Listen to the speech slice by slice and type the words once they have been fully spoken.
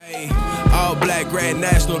All black, Grand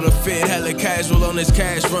National, the fit, hella casual on this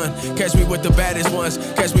cash run. Catch me with the baddest ones,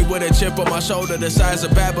 catch me with a chip on my shoulder the size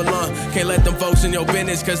of Babylon. Can't let them folks in your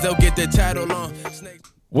business cause they'll get their tattle on.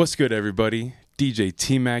 What's good, everybody? DJ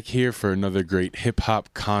T-Mac here for another great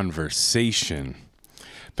hip-hop conversation.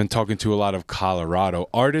 Been talking to a lot of Colorado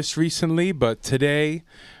artists recently, but today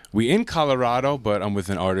we in Colorado, but I'm with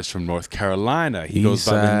an artist from North Carolina. He goes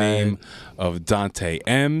by the name of Dante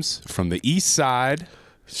M from the East Side.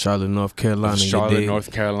 Charlotte, North Carolina. Charlotte, North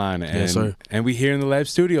Carolina. Yes, sir. And we here in the Lab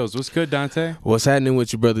Studios. What's good, Dante? What's happening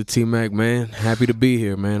with you, brother T-Mac, man? Happy to be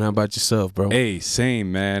here, man. How about yourself, bro? Hey, same,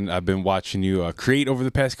 man. I've been watching you create over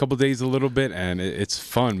the past couple days a little bit, and it's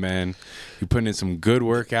fun, man. You're putting in some good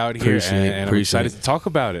work out here, and I'm excited to talk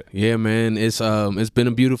about it. Yeah, man. It's been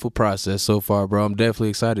a beautiful process so far, bro. I'm definitely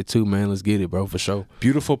excited too, man. Let's get it, bro, for sure.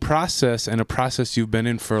 Beautiful process, and a process you've been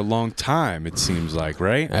in for a long time, it seems like,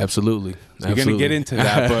 right? Absolutely. So we're going to get into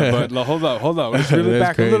that, but hold up. Let's reel it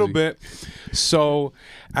back a little bit. So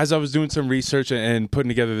as I was doing some research and putting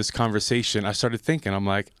together this conversation, I started thinking, I'm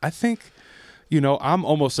like, I think, I'm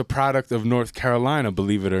almost a product of North Carolina,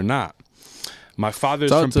 believe it or not. My father's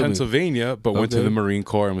from Pennsylvania, but went to the Marine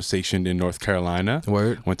Corps and was stationed in North Carolina.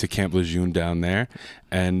 Word. Went to Camp Lejeune down there.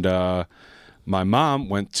 And my mom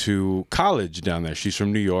went to college down there. She's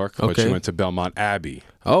from New York, but she went to Belmont Abbey.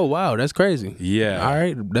 Oh, wow. That's crazy. Yeah. All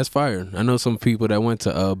right. That's fire. I know some people that went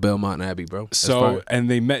to Belmont Abbey, bro.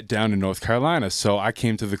 And they met down in North Carolina. So I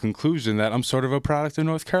came to the conclusion that I'm sort of a product of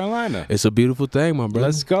North Carolina. It's a beautiful thing, my brother.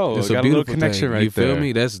 Let's go. It's got a little connection thing. right you there. You feel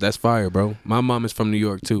me? That's fire, bro. My mom is from New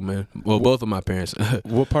York, too, man. Well, both of my parents.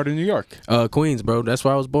 What part of New York? Queens, bro. That's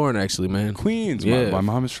where I was born, actually, man. Queens. Yeah. My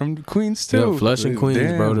mom is from Queens, too. Yeah, Flushing,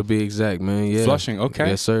 Queens, bro, to be exact, man. Yeah. Flushing, okay.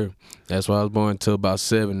 Yes, sir. That's where I was born until about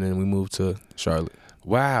 7, and we moved to Charlotte.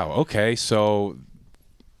 Wow. Okay. So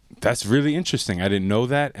that's really interesting. I didn't know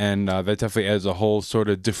that, and that definitely adds a whole sort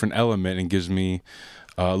of different element and gives me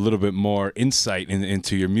a little bit more insight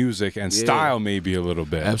into your music and style, maybe a little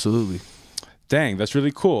bit. Absolutely. Dang, that's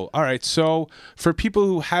really cool. All right. So for people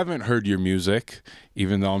who haven't heard your music,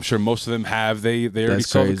 even though I'm sure most of them have, they already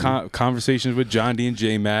saw the conversations with John D and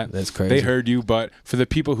J Matt. That's crazy. They heard you, but for the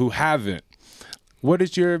people who haven't, what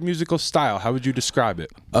is your musical style? How would you describe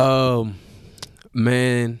it?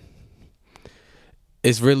 Man,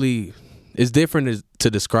 it's different to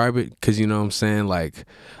describe it because, you know what I'm saying, like,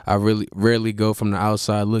 I really rarely go from the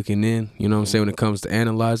outside looking in, you know what I'm saying, when it comes to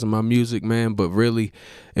analyzing my music, man. But really,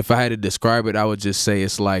 if I had to describe it, I would just say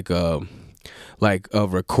it's like a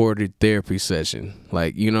recorded therapy session.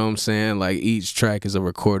 Like, you know what I'm saying, like, each track is a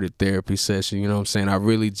recorded therapy session, you know what I'm saying. I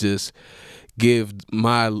really just give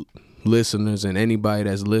my listeners and anybody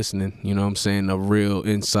that's listening, you know what I'm saying, a real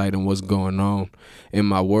insight on what's going on in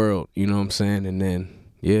my world, you know what I'm saying. And then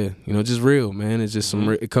just real, man. It's just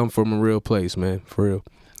it come from a real place, man, for real.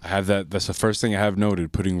 I have that's the first thing I have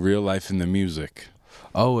noted, putting real life in the music.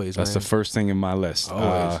 Always, that's man. the first thing in my list.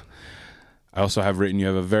 Always. I also have written, you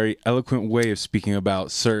have a very eloquent way of speaking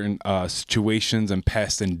about certain situations and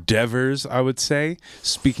past endeavors, I would say.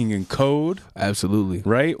 Speaking in code. Absolutely.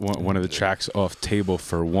 Right? One of the tracks off Table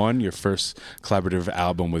for One, your first collaborative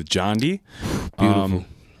album with John D. Beautiful.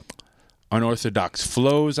 Unorthodox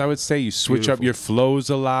flows, I would say. You switch up your flows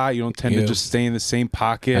a lot. You don't tend to just stay in the same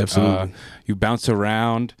pocket. Absolutely. You bounce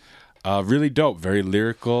around. Really dope. Very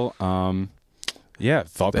lyrical.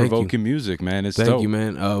 Thought-provoking music, man. It's dope. Thank you,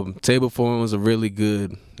 man. Table for One was a really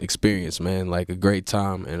good experience, man. Like, a great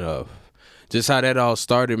time. And just how that all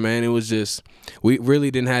started, man, it was just, we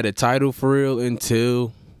really didn't have a title for real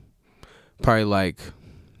until probably like,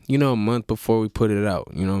 a month before we put it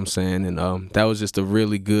out, you know what I'm saying? And that was just a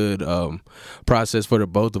really good process for the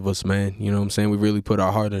both of us, man. You know what I'm saying? We really put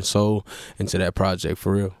our heart and soul into that project,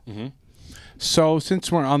 for real. Mm-hmm. So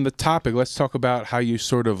since we're on the topic, let's talk about how you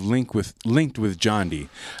sort of linked with John D.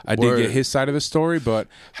 I did get his side of the story, but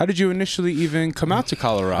how did you initially even come out to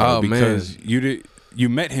Colorado? Oh, because man. You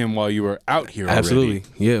met him while you were out here already. Absolutely,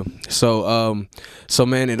 yeah. So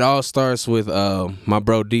man, it all starts with my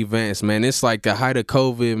bro D Vance, man. It's like the height of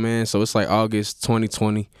COVID, man. So it's like August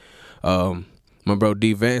 2020. My bro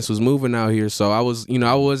D Vance was moving out here, so I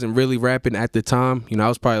wasn't really rapping at the time. I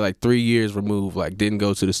was probably like 3 years removed, like didn't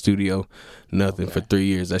go to the studio, nothing for 3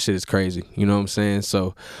 years. That shit is crazy. You know what I'm saying?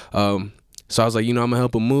 So I was like, I'm gonna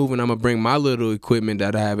help him move, and I'm gonna bring my little equipment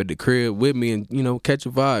that I have at the crib with me, and catch a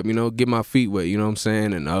vibe, get my feet wet. You know what I'm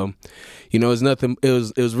saying? And it's nothing.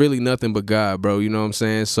 It was really nothing but God, bro. You know what I'm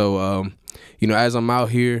saying? So as I'm out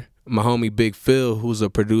here, my homie Big Phil, who's a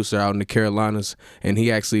producer out in the Carolinas, and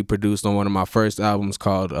he actually produced on one of my first albums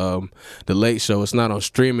called The Late Show. It's not on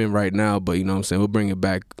streaming right now, but you know what I'm saying, we'll bring it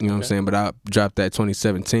back, you know what I'm saying, but I dropped that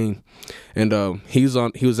 2017. And he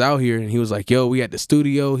was out here, and he was like, yo, we at the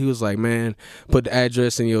studio. He was like, man, put the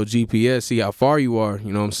address in your GPS, see how far you are,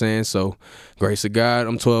 you know what I'm saying? So grace of God,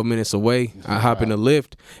 I'm 12 minutes away. I hop in the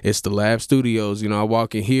lift. It's the Lab Studios. You know, I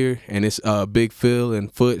walk in here, and it's Big Phil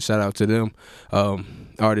and Foot. Shout out to them,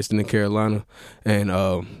 artists in the Carolina. And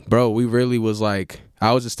bro, we really was like,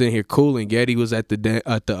 I was just in here cooling. Yeti was at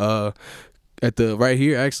the right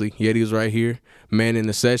here, actually. Yeti was right here, man, in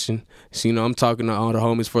the session. So, you know, I'm talking to all the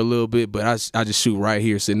homies for a little bit, but I just shoot right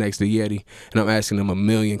here, sitting next to Yeti, and I'm asking him a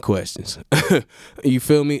million questions. You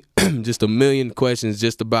feel me? Just a million questions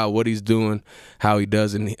just about what he's doing, how he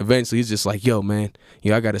does it. And eventually he's just like, yo, man,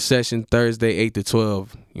 I got a session Thursday, 8 to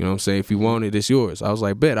 12. You know what I'm saying? If you want it, it's yours. I was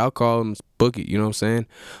like, bet, I'll call him, book it. You know what I'm saying?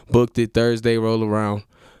 Booked it Thursday, roll around,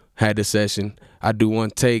 had the session. I do one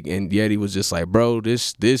take, and Yeti was just like, bro,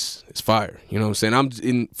 this is fire. You know what I'm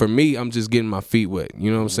saying? For me, I'm just getting my feet wet. You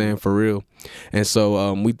know what I'm saying? For real. And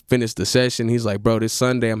so we finished the session. He's like, bro, this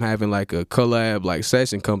Sunday I'm having like a collab like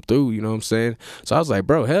session come through. You know what I'm saying? So I was like,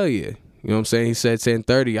 bro, hell yeah. You know what I'm saying? He said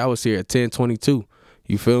 10:30. I was here at 10:22.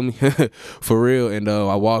 You feel me? For real. And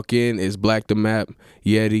I walk in, it's Black the Map,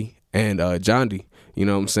 Yeti, and John D. You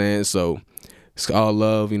know what I'm saying? So it's all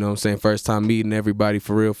love, you know what I'm saying? First time meeting everybody,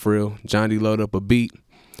 for real, for real. John D load up a beat.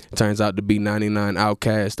 Turns out to be 99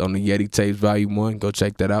 Outcast on the Yeti Tapes Volume 1. Go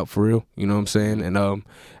check that out, for real. You know what I'm saying? And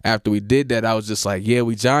after we did that, I was just like, yeah,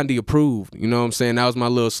 we John D approved. You know what I'm saying? That was my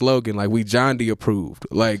little slogan, like, we John D approved.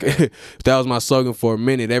 Like, that was my slogan for a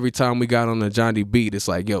minute. Every time we got on the John D beat, it's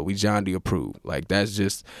like, yo, we John D approved. Like, that's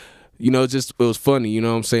just, you know, it was funny. You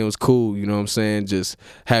know what I'm saying? It was cool. You know what I'm saying? Just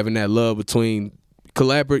having that love between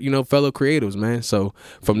collaborate, you know, fellow creatives, man. So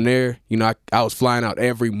from there, you know, I was flying out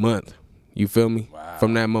every month. You feel me? Wow.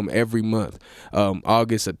 From that moment, every month.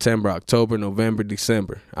 August, September, October, November,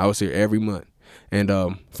 December. I was here every month. And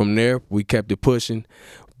from there, we kept it pushing.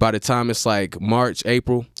 By the time it's like March,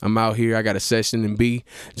 April, I'm out here. I got a session in B.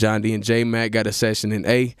 John D and J Mac got a session in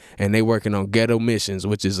A. And they working on Ghetto Missions,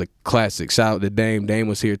 which is a classic. Shout out to Dame. Dame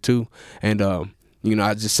was here too. And you know,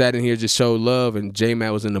 I just sat in here, just showed love, and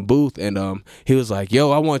J-Matt was in the booth, and he was like,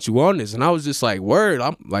 yo, I want you on this. And I was just like, word,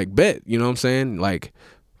 I'm like, bet, you know what I'm saying? Like,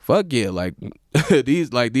 fuck yeah, like,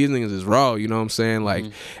 these niggas is raw, you know what I'm saying? Like,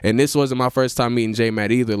 and this wasn't my first time meeting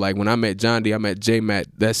J-Matt either. Like, when I met John D, I met J-Matt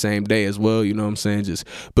that same day as well, you know what I'm saying? Just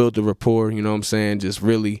built the rapport, you know what I'm saying? Just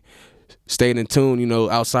really stayed in tune, you know,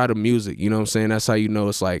 outside of music, you know what I'm saying? That's how you know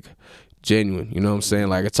it's like genuine, you know what I'm saying?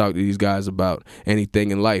 Like, I talk to these guys about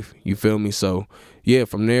anything in life, you feel me? So yeah,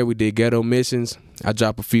 from there we did Ghetto Missions. I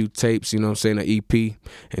dropped a few tapes, you know what I'm saying, an EP,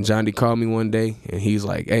 and John D called me one day, and he's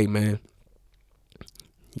like, hey man,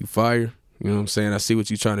 you fire, you know what I'm saying? I see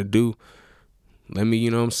what you trying to do. Let me,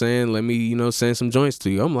 you know what I'm saying? Let me, you know, send some joints to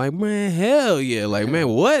you. I'm like, man, hell yeah. Like, man,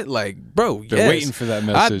 what? Like, bro, they're waiting for that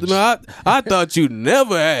message. I thought you'd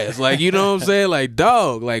never ask. Like, you know what I'm saying? Like,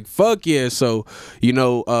 dog, like, fuck yeah. So, you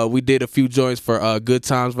know, we did a few joints for Good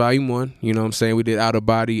Times Volume 1. You know what I'm saying? We did Out of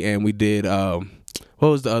Body, and we did, what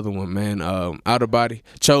was the other one, man? Out of Body,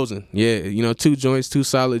 Chosen. Yeah, you know, two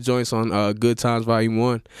solid joints on Good Times Volume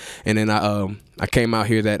 1. And then I came out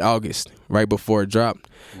here that August, right before it dropped.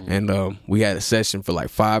 And we had a session for like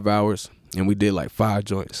 5 hours, and we did like 5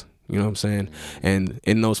 joints. You know what I'm saying? And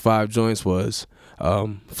in those 5 joints was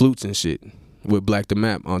flutes and shit with Black the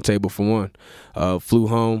Map on Table for One. Flew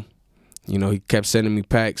home. You know, he kept sending me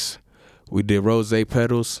packs. We did rose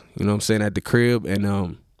petals, you know what I'm saying, at the crib.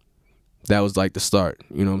 And that was like the start,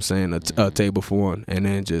 you know what I'm saying, a Table for One. And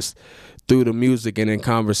then just through the music and in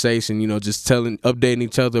conversation, you know, just updating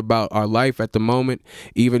each other about our life at the moment,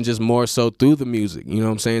 even just more so through the music, you know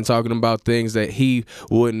what I'm saying, talking about things that he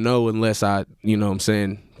wouldn't know unless I, you know what I'm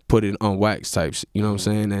saying, put it on wax types, you know what I'm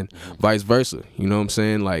saying, and vice versa, you know what I'm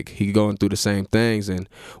saying, like he going through the same things. And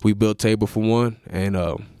we built Table for One, and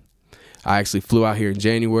I actually flew out here in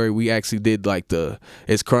January. We actually did like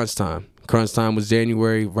it's Crunch Time. Crunch Time was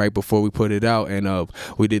January, right before we put it out, and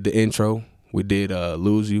we did the intro. We did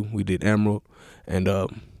Lose You, we did Emerald, and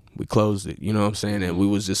we closed it, you know what I'm saying? And we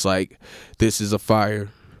was just like, this is a fire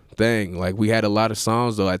thing. Like, we had a lot of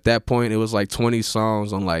songs, though. At that point, it was like 20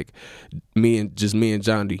 songs on like me and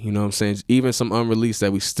John D, you know what I'm saying? Even some unreleased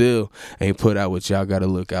that we still ain't put out, which y'all gotta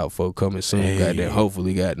look out for coming soon. Hey. Goddamn,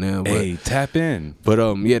 hopefully, goddamn. Hey, tap in. But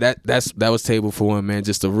yeah, that was Table for One, man.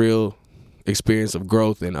 Just a real experience of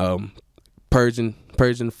growth and purging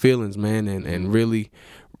feelings, man, and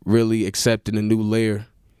really accepting a new layer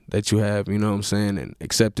that you have, you know what I'm saying, and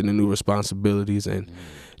accepting the new responsibilities and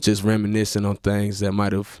just reminiscing on things that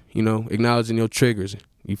might have, you know, acknowledging your triggers.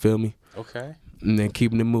 You feel me? Okay. And then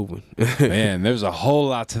keeping it moving. Man, there's a whole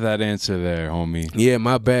lot to that answer there, homie. Yeah,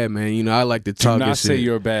 my bad, man. You know, I like to talk. Do not say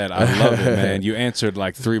you're bad. I love it, man. You answered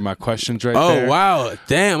like 3 of my questions right there. Oh, wow.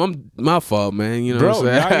 Damn, my fault, man. You know what I'm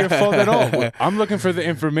saying? Not your fault at all. I'm looking for the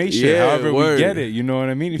information, however we get it. You know what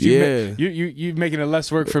I mean? If you're making it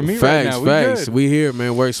less work for me right now. Facts. We here,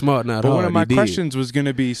 man. Work smart, not hard. One of my questions was going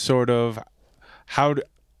to be sort of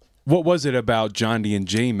what was it about John D and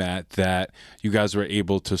J-Matt that you guys were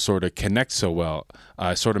able to sort of connect so well?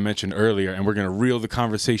 I sort of mentioned earlier, and we're going to reel the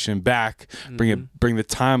conversation back, bring the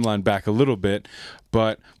timeline back a little bit.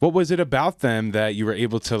 But what was it about them that you were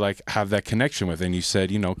able to like have that connection with? And you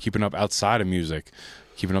said, you know, keeping up outside of music,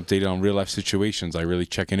 keeping updated on real life situations, like really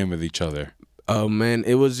checking in with each other. Oh, man,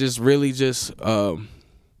 it was just really just, you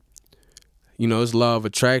know, it's law of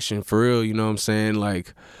attraction for real. You know what I'm saying?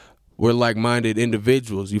 Like, we're like-minded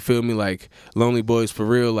individuals, you feel me? Like, Lonely Boys for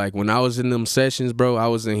real. Like, when I was in them sessions, bro, I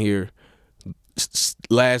was in here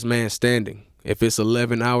last man standing. If it's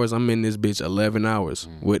 11 hours, I'm in this bitch 11 hours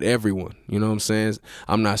with everyone. You know what I'm saying?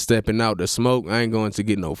 I'm not stepping out to smoke. I ain't going to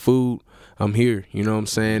get no food. I'm here, you know what I'm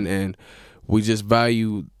saying? And we just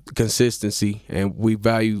value consistency, and we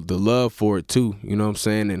value the love for it too, you know what I'm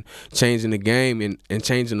saying? And changing the game and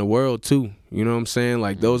changing the world too, you know what I'm saying?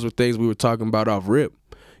 Like, those were things we were talking about off rip.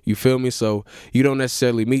 You feel me? So you don't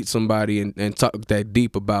necessarily meet somebody and talk that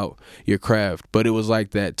deep about your craft, but it was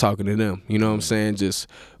like that talking to them. You know what I'm saying? Just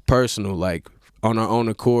personal, like on our own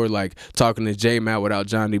accord, like talking to J-Matt without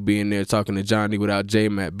Johnny being there, talking to Johnny without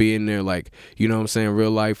J-Matt being there, like, you know what I'm saying? Real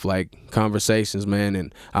life, like, conversations, man.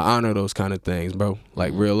 And I honor those kind of things, bro.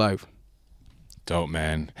 Like, real life. Dope,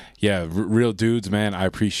 man. Yeah, real dudes, man. I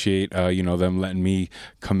appreciate, you know, them letting me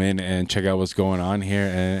come in and check out what's going on here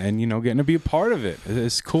and you know, getting to be a part of it.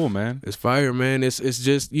 It's cool, man. It's fire, man. It's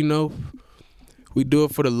just, you know, we do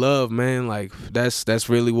it for the love, man. Like, that's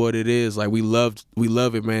really what it is. Like, we love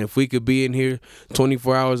it, man. If we could be in here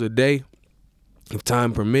 24 hours a day, if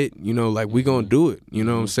time permit, you know, like, we gonna do it. You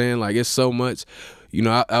know what I'm saying? Like, it's so much. You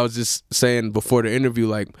know, I was just saying before the interview,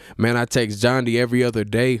 like, man, I text John D every other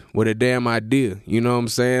day with a damn idea. You know what I'm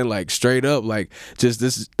saying? Like, straight up, like, that's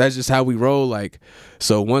just how we roll. Like,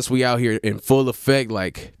 so once we out here in full effect,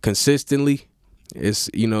 like, consistently, it's,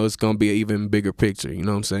 you know, it's gonna be an even bigger picture. You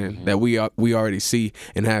know what I'm saying? That we already see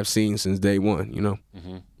and have seen since day one. You know,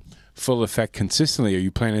 Full effect consistently. Are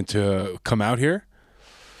you planning to come out here,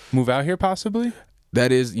 move out here, possibly?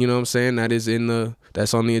 That is, you know what I'm saying?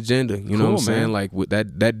 That's on the agenda. You know what I'm saying? Man. Like, with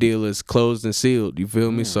that deal is closed and sealed. You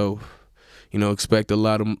feel me? So, you know, expect a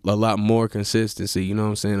lot more consistency. You know what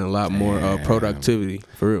I'm saying? A lot more productivity,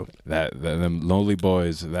 for real. Them Lonely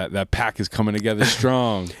Boys, that pack is coming together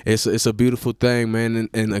strong. It's a beautiful thing, man.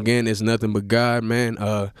 And again, it's nothing but God, man.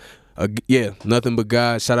 Nothing but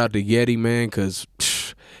God. Shout out to Yeti, man, because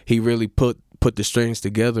he really put the strings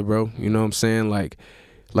together, bro. You know what I'm saying?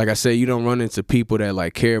 Like I said, you don't run into people that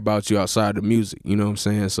like care about you outside the music. You know what I'm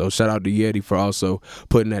saying? So shout out to Yeti for also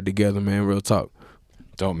putting that together, man. Real talk.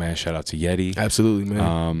 Dope, man. Shout out to Yeti. Absolutely,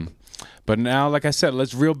 man. But now, like I said,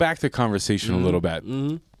 let's reel back the conversation a little bit.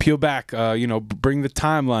 Peel back, you know, bring the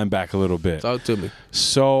timeline back a little bit. Talk to me.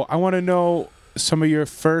 So I want to know some of your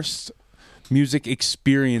first music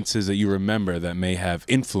experiences that you remember that may have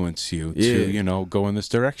influenced you to, you know, go in this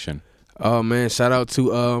direction. Oh, man, shout out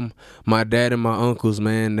to my dad and my uncles,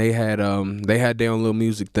 man. They had their own little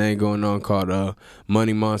music thing going on called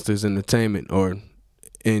Money Monsters Entertainment, or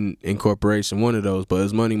incorporation, one of those, but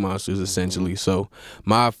it's Money Monsters essentially. So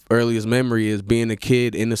my earliest memory is being a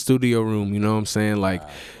kid in the studio room, you know what I'm saying? Like,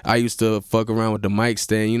 I used to fuck around with the mic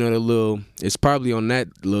stand, you know, it's probably on that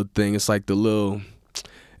little thing. It's like a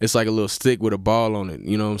little stick with a ball on it,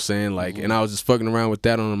 you know what I'm saying? Like, and I was just fucking around with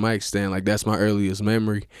that on the mic stand. Like, that's my earliest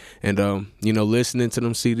memory. And, you know, listening to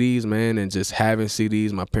them CDs, man, and just having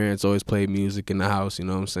CDs. My parents always played music in the house, you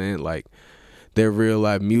know what I'm saying? Like, they're real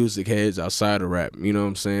life music heads outside of rap, you know what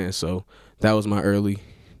I'm saying? So that was my early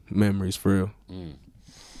memories, for real.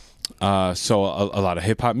 So a lot of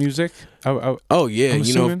hip hop music. Oh yeah,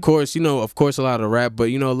 you know, of course, a lot of rap, but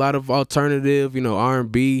you know, a lot of alternative, you know,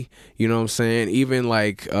 R&B. You know what I'm saying? Even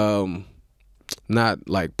like, not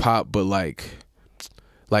like pop, but like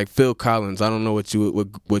Phil Collins. I don't know what you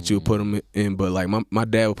would put him in, but like my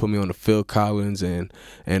dad would put me on the Phil Collins and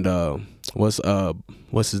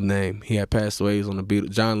what's his name? He had passed away. He was on the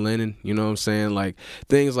Beatles. John Lennon. You know what I'm saying? Like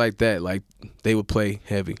things like that. Like they would play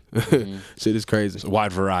heavy. Shit is crazy. It's a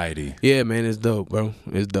wide variety. Yeah, man, it's dope, bro.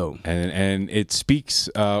 It's dope. And it speaks,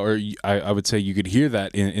 I would say you could hear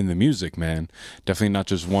that in the music, man. Definitely not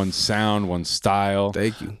just one sound, one style.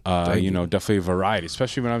 Thank you. Definitely a variety.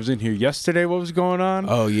 Especially when I was in here yesterday, what was going on?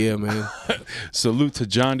 Oh yeah, man. Salute to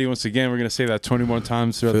John D once again. We're gonna say that 20 more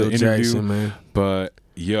times throughout Phil the interview, Jackson, man. But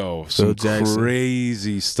yo, Phil some Jackson.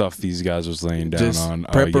 crazy stuff these guys was laying down Just on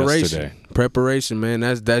preparation. yesterday. Preparation, man.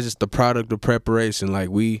 That's just the product of preparation. Like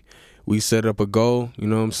we set up a goal, you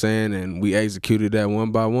know what I'm saying, and we executed that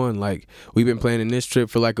one by one. Like we've been planning this trip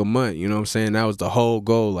for like a month, you know what I'm saying? That was the whole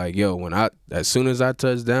goal. Like, yo, as soon as I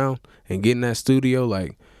touch down and get in that studio,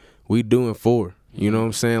 like we doing 4. You know what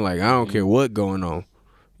I'm saying? Like I don't care what going on.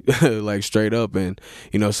 Like straight up. And,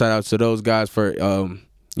 you know, shout out to those guys for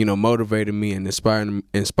you know, motivating me and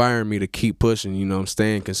inspiring me to keep pushing, you know, I'm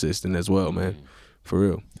staying consistent as well, man. For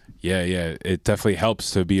real. Yeah, it definitely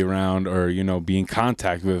helps to be around or, you know, be in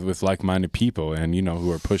contact with like-minded people and, you know,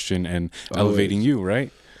 who are pushing and elevating you,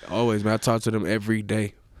 right? Always, man. I talk to them every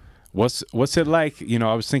day. What's it like? You know,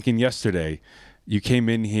 I was thinking yesterday, you came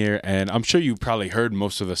in here and I'm sure you probably heard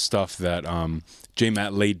most of the stuff that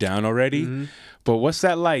J-Matt laid down already. Mm-hmm. But what's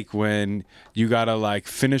that like when you gotta like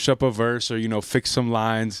finish up a verse or, you know, fix some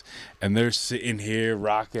lines and they're sitting here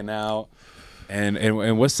rocking out?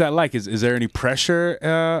 And what's that like? Is there any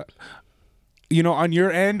pressure, you know, on your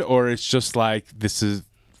end, or it's just like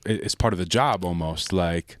it's part of the job almost?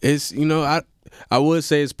 Like it's, you know, I would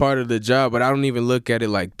say it's part of the job, but I don't even look at it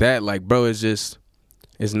like that. Like, bro, it's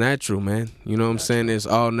natural, man. You know what I'm saying? It's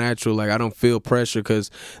all natural. Like I don't feel pressure because,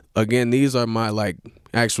 again, these are my like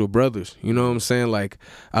actual brothers. You know what I'm saying? Like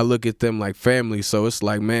I look at them like family. So it's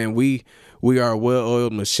like, man, we are a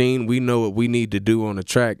well-oiled machine. We know what we need to do on the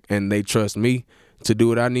track, and they trust me to do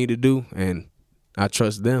what I need to do, and I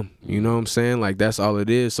trust them. You know what I'm saying? Like that's all it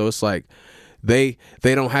is. So it's like they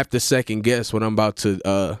don't have to second guess what I'm about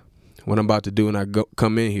to do when I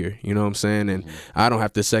come in here. You know what I'm saying? And I don't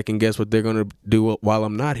have to second guess what they're gonna do while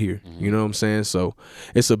I'm not here. You know what I'm saying? So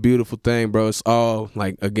it's a beautiful thing, bro. It's all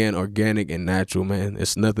like, again, organic and natural, man.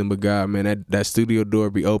 It's nothing but God, man. That studio door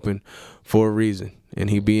be open for a reason. And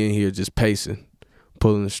he be in here just pacing,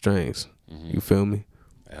 pulling the strings. You feel me?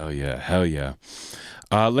 Hell yeah.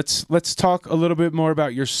 Let's talk a little bit more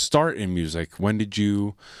about your start in music. When did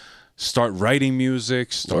you start writing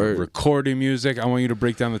music, start recording music? I want you to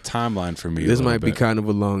break down the timeline for me. This might be kind of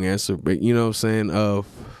a long answer, but you know what I'm saying?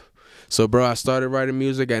 So, bro, I started writing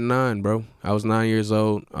music at 9, bro. I was 9 years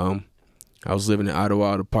old. I was living in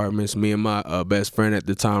Idlewild Apartments. Me and my best friend at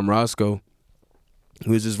the time, Roscoe,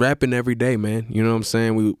 we was just rapping every day, man. You know what I'm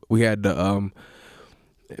saying? We had the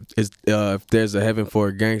if there's a heaven for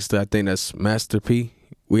a gangster, I think that's Master P.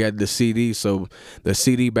 We had the CD. So the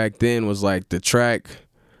CD back then was like the track,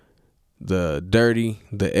 the dirty,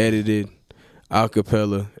 the edited,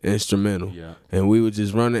 acapella, instrumental. Yeah. And we would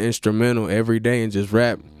just run the instrumental every day and just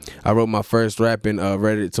rap. I wrote my first rap and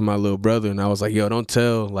read it to my little brother, and I was like, yo, don't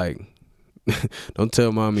tell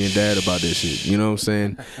mommy and dad about this shit. You know what I'm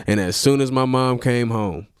saying? And as soon as my mom came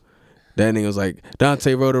home, that nigga was like,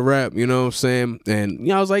 Dante wrote a rap, you know what I'm saying? And, you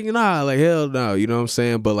know, I was like, nah, like, hell no, you know what I'm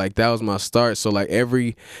saying? But, like, that was my start. So, like,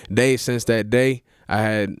 every day since that day, I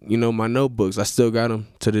had, you know, my notebooks. I still got them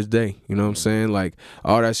to this day, you know what I'm saying? Like,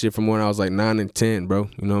 all that shit from when I was, like, 9 and 10, bro,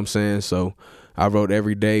 you know what I'm saying? So, I wrote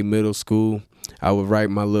every day, middle school. I would write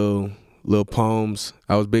my little poems.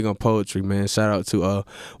 I was big on poetry, man. Shout out to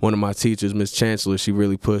one of my teachers, Miss Chancellor. She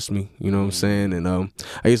really pushed me, you know what I'm saying? And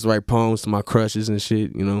I used to write poems to my crushes and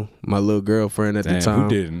shit, you know, my little girlfriend at the time.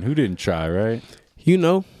 Who didn't try, right? You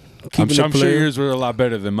know, I'm sure yours were a lot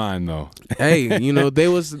better than mine, though. Hey, you know, they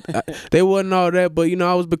wasn't all that, but, you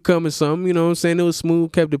know, I was becoming something, you know what I'm saying? It was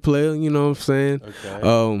smooth, kept it playing, you know what I'm saying?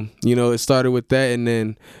 Okay. You know, it started with that, and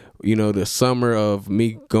then, you know, the summer of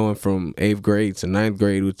me going from 8th grade to 9th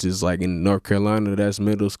grade, which is like in North Carolina, that's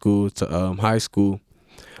middle school, to high school,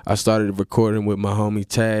 I started recording with my homie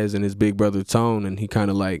Taz and his big brother Tone, and he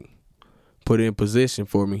kind of like put it in position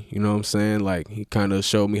for me, you know what I'm saying? Like, he kind of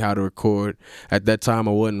showed me how to record. At that time,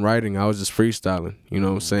 I wasn't writing, I was just freestyling, you know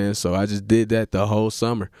what I'm saying? So I just did that the whole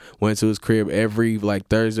summer. Went to his crib every, like,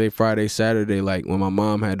 Thursday, Friday, Saturday, like, when my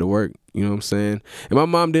mom had to work, you know what I'm saying? And my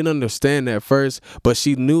mom didn't understand that at first, but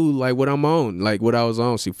she knew, like, what I'm on, like, what I was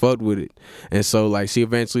on. She fucked with it. And so, like, she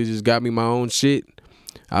eventually just got me my own shit.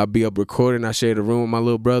 I'd be up recording. I shared a room with my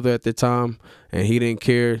little brother at the time, and he didn't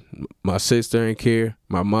care. My sister didn't care.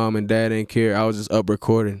 My mom and dad didn't care. I was just up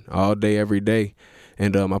recording all day, every day.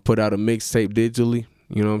 And I put out a mixtape digitally,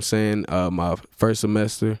 You know what I'm saying? My first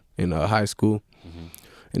semester in high school,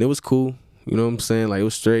 and it was cool. You know what I'm saying? Like, it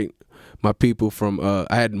was straight. My people from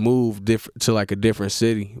I had moved to like a different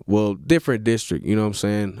city, well, different district. You know what I'm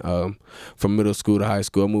saying? From middle school to high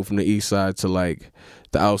school, I moved from the east side to like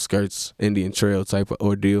the outskirts, Indian Trail type of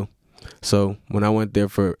ordeal. So when I went there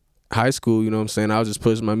for high school, you know what I'm saying, I was just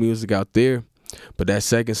pushing my music out there. But that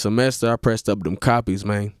second semester, I pressed up them copies,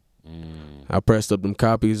 man. I pressed up them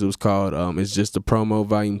copies. It was called It's Just a Promo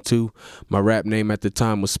Volume 2. My rap name at the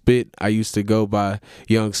time was Spit. I used to go by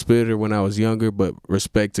Young Spitter when I was younger, but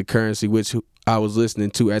respect to Currency, which I was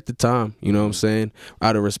listening to at the time, you know what I'm saying?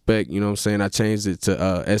 Out of respect, you know what I'm saying? I changed it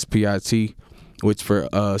to SPIT, which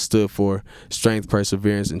stood for Strength,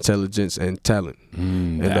 Perseverance, Intelligence, and Talent. The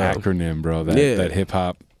acronym, bro. That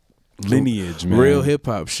hip-hop lineage, man. Real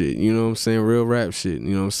hip-hop shit, you know what I'm saying? Real rap shit,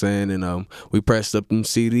 you know what I'm saying? And we pressed up them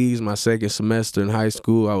CDs my second semester in high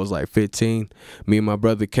school. I was like 15. Me and my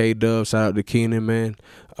brother K-Dub, shout out to Keenan, man.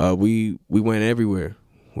 We went everywhere.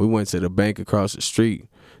 We went to the bank across the street,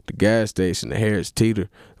 the gas station, the Harris Teeter,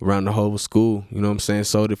 around the whole school, you know what I'm saying?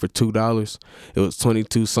 Sold it for $2. It was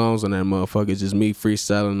 22 songs on that motherfucker, just me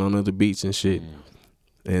freestyling on other beats and shit.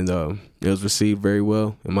 And it was received very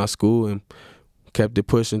well in my school and kept it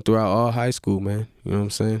pushing throughout all high school, man. You know what I'm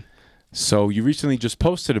saying? So you recently just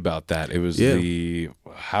posted about that. It was the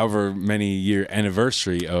however many year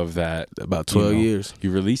anniversary of that. About 12 years.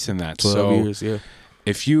 You releasing that. 12 years, yeah.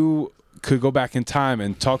 If you could go back in time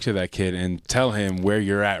and talk to that kid and tell him where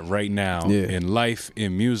you're at right now in life,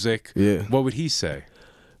 in music, what would he say?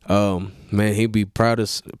 Man, he'd be proud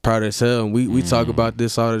as hell, and we talk about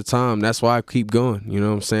this all the time. That's why I keep going, you know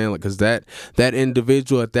what I'm saying? Like, cause that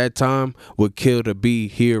individual at that time would kill to be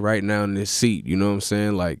here right now in this seat, you know what I'm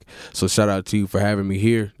saying? Like, so shout out to you for having me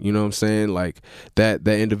here, you know what I'm saying? Like, that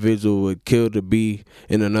individual would kill to be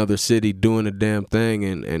in another city doing a damn thing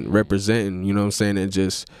and representing, you know what I'm saying, and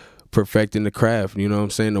just perfecting the craft, you know what I'm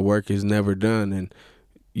saying? The work is never done, and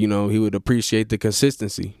you know, he would appreciate the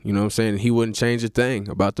consistency, you know what I'm saying? He wouldn't change a thing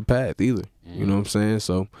about the path either, you know what I'm saying?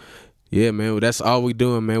 So, yeah, man, that's all we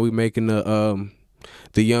doing, man. We making the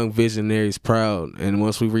young visionaries proud, and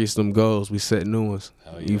once we reach them goals, we set new ones.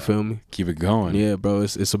 You feel me? Keep it going. Yeah, bro,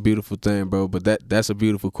 it's a beautiful thing, bro, but that's a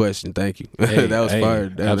beautiful question. Thank you. That was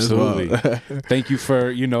fire. Absolutely. Thank you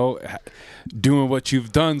for, you know, doing what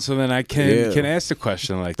you've done so then I can ask the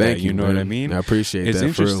question like Thank that. You know man. what I mean? I appreciate it's that.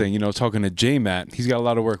 It's interesting, you know, talking to J-Matt. He's got a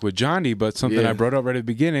lot of work with Johnny, but something I brought up right at the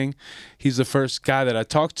beginning, he's the first guy that I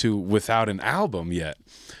talked to without an album yet.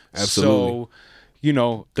 Absolutely. So, you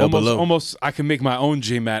know, almost I can make my own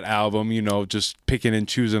J-Matt album, you know, just picking and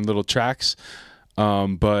choosing little tracks.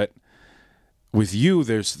 But with you,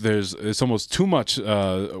 it's almost too much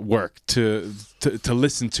work to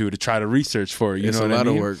listen to try to research for. You know what I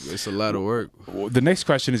mean? It's a lot of work. The next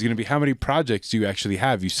question is going to be, how many projects do you actually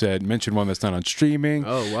have? You mentioned one that's not on streaming.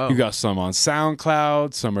 Oh, wow. You got some on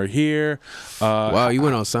SoundCloud. Some are here. Wow, you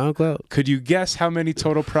went on SoundCloud? Could you guess how many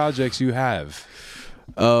total projects you have?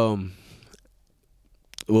 Well,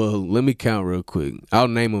 let me count real quick. I'll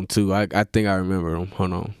name them too. I think I remember them.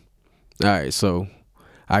 Hold on. All right, so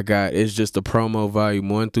I got It's Just a Promo Volume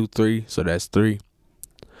 1 through 3, so that's 3.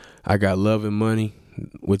 I got Love and Money,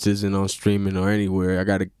 which isn't on streaming or anywhere. I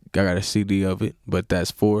got a CD of it, but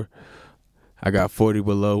that's 4. I got 40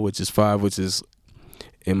 Below, which is 5, which is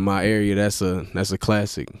in my area. That's a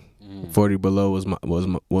classic. 40 Below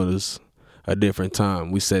was a different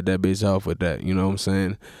time. We set that bitch off with that, you know what I'm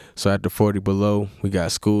saying? So after 40 Below, we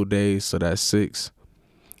got School Days, so that's 6.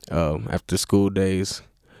 After School Days,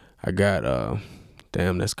 I got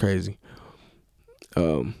damn, that's crazy.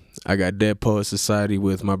 I got Dead Poet Society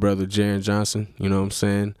with my brother Jaron Johnson, you know what I'm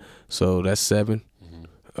saying? So that's 7.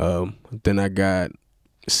 Then I got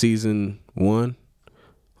Season 1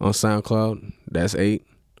 on SoundCloud, that's 8.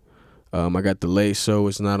 I got The Late Show,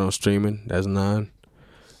 it's not on streaming, that's 9.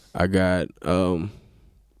 I got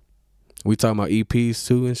we talking about EPs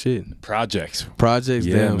too and shit. Projects,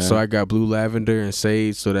 yeah, damn. Man. So I got Blue Lavender and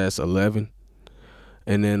Sage, so that's 11.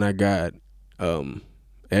 And then I got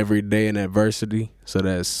Every Day in Adversity, so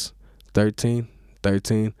that's 13.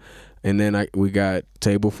 And then we got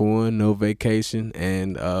Table for One, No Vacation,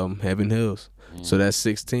 and Heaven Hills, so that's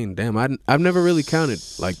 16. Damn, I've never really counted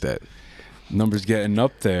like that. Numbers getting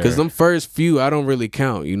up there. Because them first few, I don't really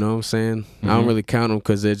count, you know what I'm saying? I don't really count them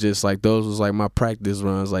because they're just like, those was like my practice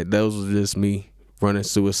runs. Like, those was just me running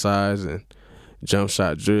suicides and jump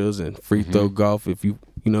shot drills and free throw golf. If you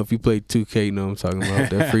play 2K, you know what I'm talking about.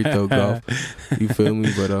 That free throw golf. You feel me?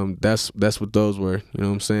 But that's what those were, you know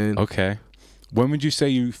what I'm saying? Okay. When would you say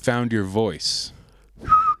you found your voice?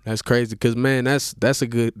 That's crazy. Cause man, that's a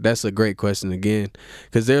great question again.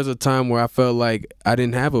 Cause there's a time where I felt like I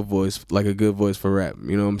didn't have a voice, like a good voice for rap.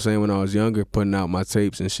 You know what I'm saying? When I was younger, putting out my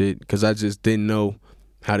tapes and shit. Cause I just didn't know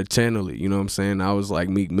how to channel it. You know what I'm saying? I was like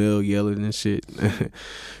Meek Mill yelling and shit.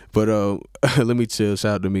 But let me chill.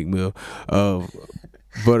 Shout out to Meek Mill.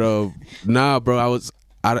 Nah, bro.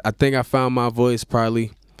 I think I found my voice probably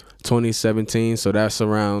 2017. So that's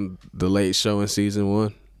around the Late Show in season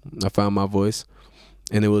 1. I found my voice.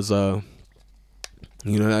 And it was, that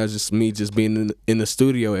was just me just being in the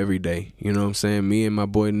studio every day. You know what I'm saying? Me and my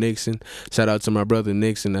boy Nixon. Shout out to my brother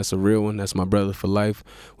Nixon. That's a real one. That's my brother for life.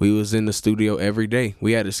 We was in the studio every day.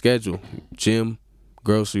 We had a schedule. Gym,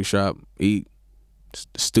 grocery shop, eat,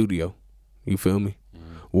 studio. You feel me?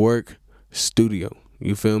 Work, studio.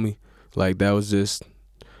 You feel me? Like, that was just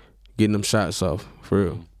getting them shots off, for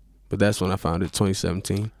real. But that's when I found it,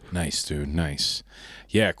 2017. Nice, dude. Nice.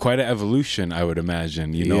 Yeah, quite an evolution, I would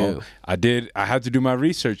imagine. You know, I had to do my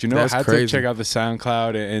research. You know, That's I had crazy. to check out the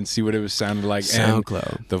SoundCloud and see what it was sounding like.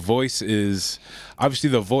 SoundCloud. And the voice is obviously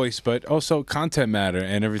the voice, but also content matter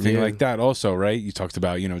and everything like that. Also, right? You talked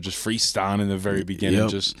about just freestyling in the very beginning,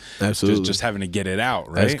 absolutely, just having to get it out.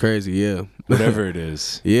 Right? That's crazy. Yeah, whatever it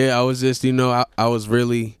is. Yeah, I was just I was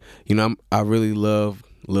really I really love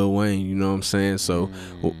Lil Wayne, you know what I'm saying? So,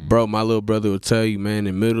 bro, my little brother would tell you, man,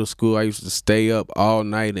 in middle school, I used to stay up all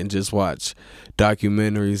night and just watch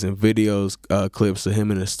documentaries and videos, clips of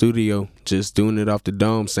him in the studio, just doing it off the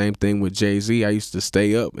dome. Same thing with Jay-Z. I used to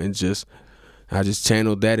stay up and I just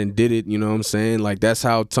channeled that and did it, you know what I'm saying? Like, that's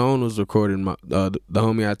how Tone was recording. The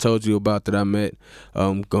homie I told you about that I met,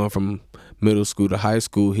 going from middle school to high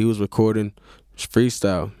school, he was recording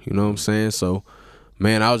freestyle, you know what I'm saying? So,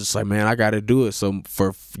 man, I was just like, man, I got to do it. So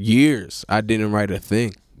for years, I didn't write a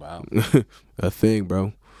thing. Wow. A thing,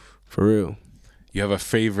 bro. For real. You have a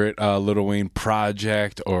favorite Lil Wayne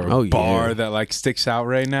project or bar that like sticks out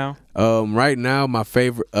right now? Right now, my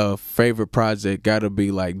favorite project got to be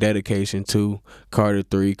like Dedication 2, Carter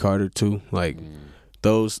 3, Carter 2. Like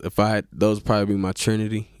those would probably be my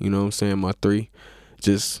trinity. You know what I'm saying? My 3.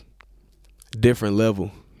 Just different level.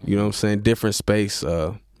 You know what I'm saying? Different space.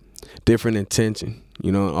 Different intention.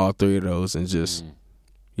 You know, all 3 of those, and just,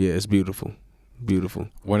 it's beautiful. Beautiful.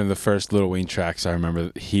 One of the first Lil Wayne tracks I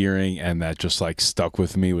remember hearing and that just like stuck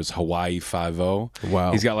with me was Hawaii 5-0.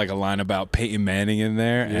 Wow. He's got like a line about Peyton Manning in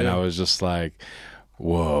there, and I was just like,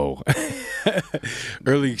 whoa.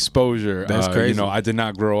 Early exposure. That's crazy. I did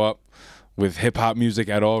not grow up with hip-hop music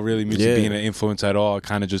at all, really music being an influence at all. I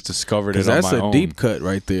kind of just discovered it on my own. That's a deep cut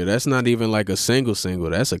right there. That's not even like a single.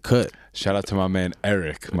 That's a cut. Shout out to my man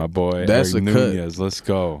Eric, my boy. That's Eric a Nunez. cut. Let's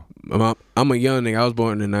go. I'm a young nigga. I was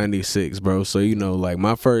born in '96, bro. So like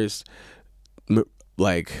my first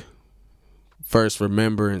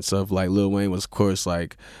remembrance of like Lil Wayne was, of course,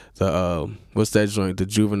 like the what's that joint, the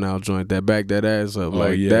Juvenile joint that back that ass up.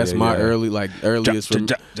 That's my earliest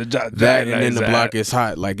that, and then the block is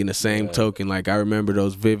hot. Like in the same token, like I remember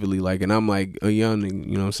those vividly. Like, and I'm like a young nigga,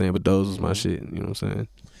 you know what I'm saying? But those was my shit, you know what I'm saying?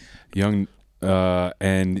 Young.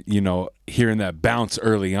 And hearing that bounce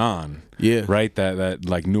early on, right, that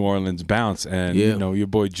like New Orleans bounce, and your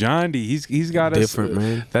boy John D, he's got different,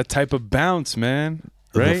 man, that type of bounce, man,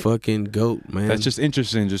 right? The fucking GOAT, man. That's just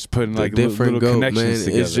interesting, just putting like different little GOAT, connections man.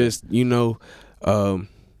 together. It's just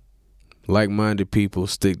like-minded people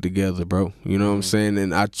stick together, bro. You know what I'm saying?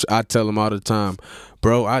 And I tell them all the time,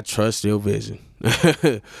 bro, I trust your vision.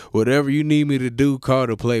 Whatever you need me to do, call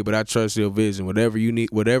to play, but I trust your vision. Whatever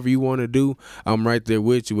you want to do, I'm right there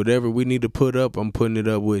with you. Whatever we need to put up, I'm putting it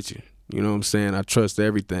up with you. You know what I'm saying? I trust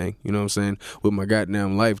everything, you know what I'm saying, with my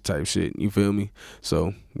goddamn life type shit, you feel me?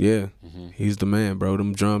 So, he's the man, bro.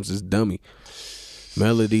 Them drums is dummy.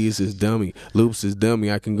 Melodies is dummy. Loops is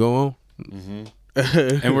dummy. I can go on.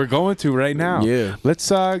 And we're going to right now. Yeah. Let's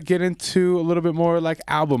get into a little bit more like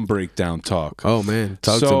album breakdown talk. Oh, man.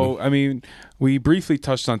 Talk to me. So, I mean, we briefly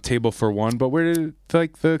touched on Table for One, but where did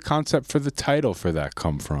like the concept for the title for that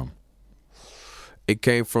come from? It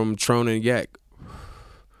came from Tron and Yak.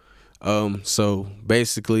 So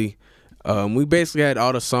basically, we basically had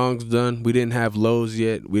all the songs done. We didn't have Lows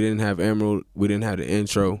yet. We didn't have Emerald. We didn't have the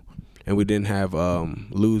intro, and we didn't have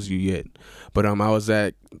Lose You yet. But I was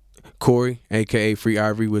at Corey, aka Free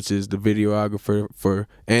Ivory, which is the videographer for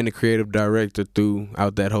and the creative director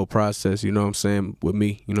throughout that whole process, you know what I'm saying, with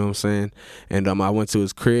me, you know what I'm saying. And I went to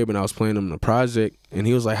his crib and I was playing him the project, and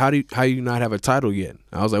he was like, how you not have a title yet?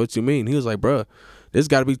 I was like, what you mean? He was like, bruh, this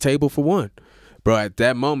gotta be Table for One. Bro, at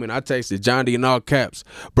that moment I texted John D in all caps,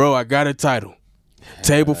 bro, I got a title.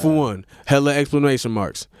 Table for One, hella exclamation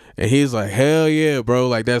marks. And he's like, hell yeah, bro,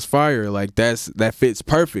 like that's fire, like that fits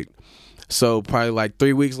perfect. So probably like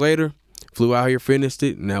 3 weeks later, flew out here, finished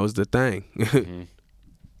it, and that was the thing. Mm-hmm.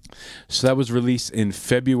 So that was released in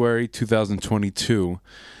February 2022.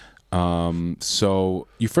 So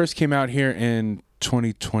you first came out here in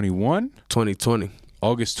 2021? 2020.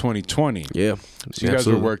 August 2020. Yeah. So you guys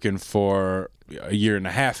were working for a year and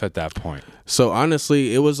a half at that point. So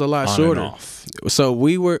honestly, it was a lot shorter. On and off. So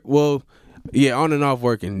we were, on and off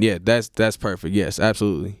working. Yeah, that's perfect. Yes,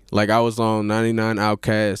 absolutely. Like I was on 99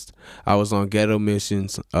 Outcast. I was on Ghetto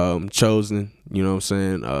Missions, Chosen, you know what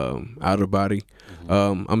I'm saying, Outer Body.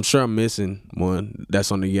 Mm-hmm. I'm sure I'm missing one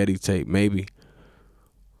that's on the Yeti tape, maybe.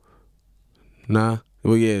 Nah.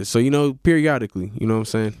 Well, yeah. So, periodically, you know what I'm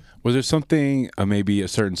saying? Was there something, maybe a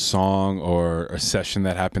certain song or a session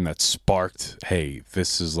that happened that sparked, hey,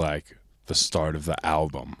 this is like the start of the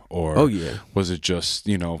album? Or was it just,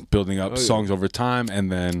 building up songs over time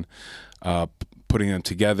and then putting them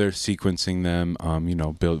together, sequencing them,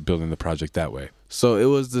 building the project that way? So it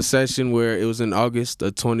was the session where it was in August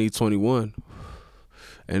of 2021.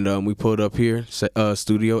 And we pulled up here,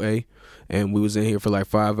 Studio A, and we was in here for like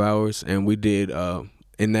 5 hours, and we did, and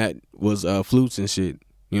that was flutes and shit.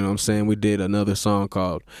 You know what I'm saying? We did another song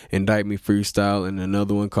called Indict Me Freestyle and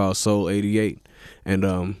another one called Soul 88.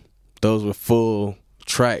 And those were full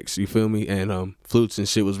tracks, you feel me? And flutes and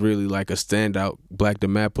shit was really like a standout. Black the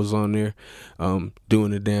Map was on there,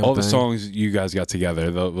 doing the damn all thing. The songs you guys got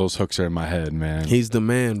together, those hooks are in my head, man. He's the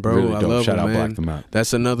man, bro. Really I dope. love Shout him, out man. Black the Map.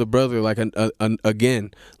 That's another brother. Like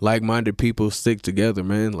again, like-minded people stick together,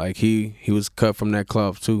 man. Like he was cut from that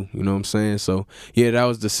cloth too. You know what I'm saying? So yeah, that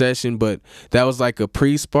was the session, but that was like a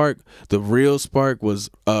pre-spark. The real spark was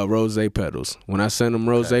Rose pedals. When I sent him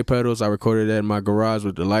Rose pedals, I recorded that in my garage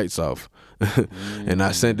with the lights off. And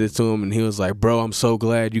I sent it to him, and he was like, bro, I'm so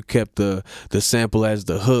glad you kept the sample as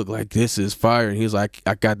the hook. Like, this is fire. And he was like,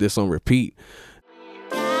 I got this on repeat.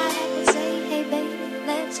 Say, hey, baby,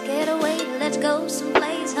 let's get away. Let's go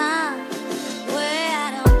someplace, huh? Where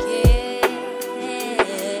I don't care.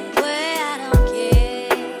 Where I don't care.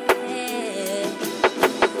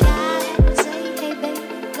 Gotta say, hey, baby,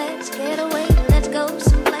 let's get away. Let's go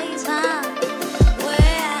someplace, huh?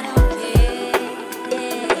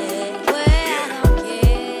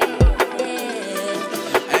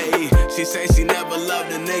 She say she never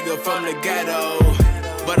loved a nigga from the ghetto,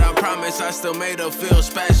 but I promise I still made her feel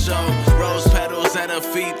special. Rose petals at her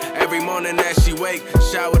feet every morning that she wake.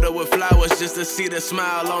 Showered her with flowers just to see the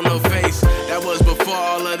smile on her face. That was before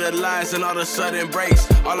all of the lies and all the sudden breaks.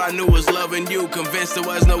 All I knew was loving you, convinced there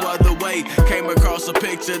was no other way. Came across a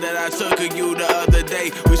picture that I took of you the other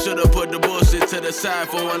day. We should've put the bullshit to the side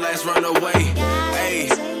for one last runaway. Hey,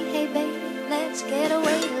 hey baby, let's get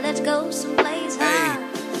away. Let's go someplace, huh?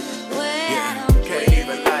 Yeah, can't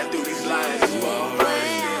even lie through these lines, you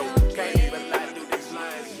alright. Can't even lie through these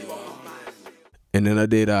lines, you alright. And then I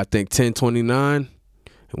did, I think 1029,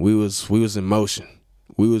 and we was in motion.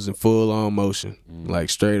 We was in full on motion, like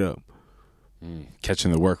straight up.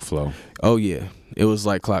 Catching the workflow. Oh yeah, it was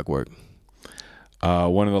like clockwork.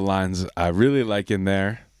 One of the lines I really like in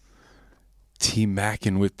there,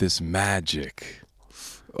 T-Mackin' with this magic.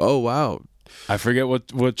 Oh wow. I forget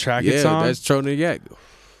what track it's on. Yeah, that's Troner Yak.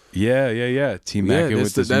 Yeah. T-Mackin'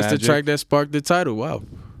 with this magic. That's the track that sparked the title. Wow.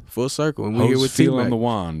 Full circle. And we here with T-Mac. T-Mac. On the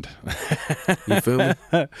wand. You feel me?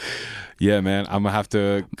 Yeah, man. I'm going to have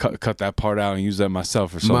to cut that part out and use that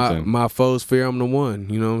myself or something. My foes fear I'm the one.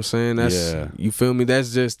 You know what I'm saying? That's You feel me?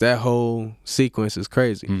 That's just, that whole sequence is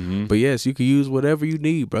crazy. Mm-hmm. But yes, you can use whatever you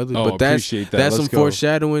need, brother. Oh, but appreciate that. That's Let's some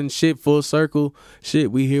foreshadowing shit, full circle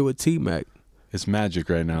shit. We here with T-Mac. It's magic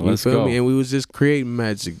right now. Let's go. Me? And we was just creating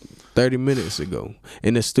magic 30 minutes ago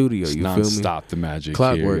in the studio. It's you feel me? Stop the magic.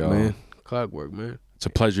 Clockwork, here, man. Clockwork, man. It's a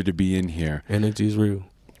pleasure to be in here. Energy's real.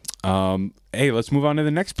 Hey, let's move on to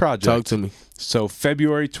the next project. Talk to me. So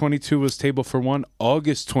February 22 was Table for One.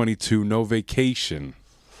 August 22, No Vacation.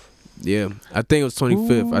 Yeah, I think it was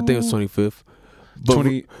 25th. I think it was 25th. But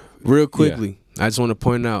real quickly, I just want to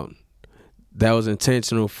point out that was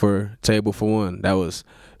intentional for Table for One. That was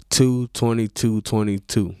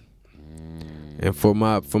 2/22/22. And for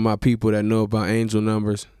my people that know about angel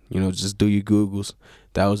numbers, just do your Googles.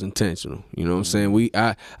 That was intentional. You know what I'm saying?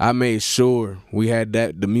 I made sure we had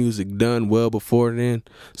the music done well before then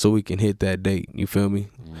so we can hit that date. You feel me?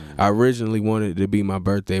 I originally wanted it to be my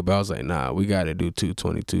birthday, but I was like, nah, we got to do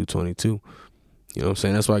 2/22/22. You know what I'm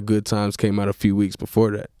saying? That's why Good Times came out a few weeks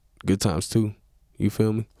before that. Good Times 2. You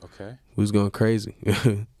feel me? Okay. We was going crazy.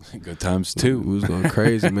 Good Times 2. We was going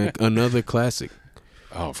crazy, man. Another classic.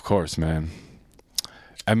 Oh, of course, man.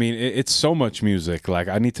 I mean, it's so much music. Like,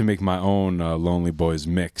 I need to make my own Lonely Boys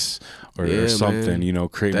mix or something, man. you know,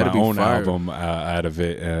 create That'd my be own fire. album out of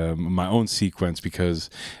it, my own sequence,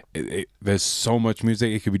 because there's so much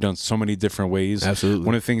music. It could be done so many different ways. Absolutely.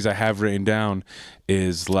 One of the things I have written down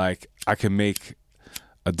is, like, I can make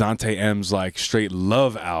a Dante M's, like, straight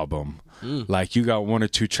love album. Like, you got 1 or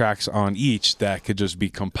 2 tracks on each that could just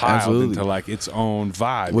be compiled Absolutely. into, like, its own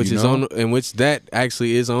vibe. Which you is know? which that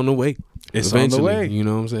actually is on the way. It's Eventually, on the way. You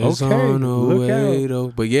know what I'm saying? It's Okay, on the look way, out. though.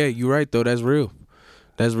 But yeah, you're right, though. That's real.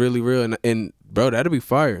 That's really real. And bro, that'd be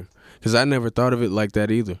fire. Because I never thought of it like that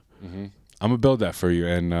either. I'm gonna build that for you,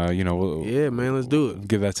 and you know, we'll Yeah, man, let's do it.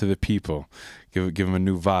 give that to the people, give them a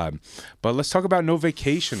new vibe. But let's talk about No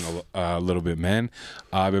Vacation a little bit, man.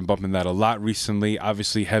 I've been bumping that a lot recently.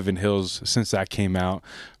 Obviously, Heaven Hills, since that came out,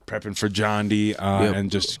 prepping for John D, and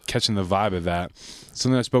just catching the vibe of that.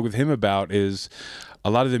 Something I spoke with him about is a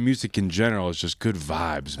lot of the music in general is just good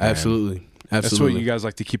vibes, man. Absolutely. That's what you guys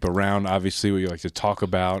like to keep around, obviously, what you like to talk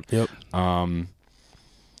about. Yep.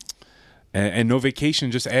 And No Vacation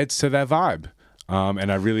just adds to that vibe.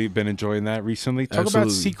 And I've really been enjoying that recently. Talk about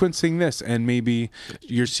Absolutely. sequencing this and maybe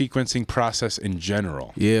your sequencing process in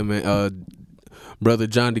general. Yeah, man. Brother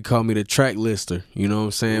John D called me the track lister. You know what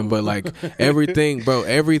I'm saying? But like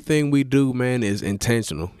everything we do, man, is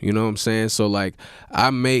intentional. You know what I'm saying? So like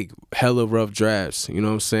I make hella rough drafts. You know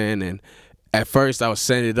what I'm saying? And at first I was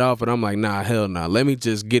sending it off, and I'm like, nah, hell nah. Let me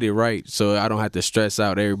just get it right so I don't have to stress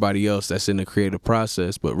out everybody else that's in the creative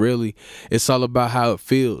process. But really, it's all about how it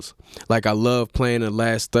feels. Like I love playing the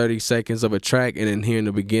last 30 seconds of a track and then hearing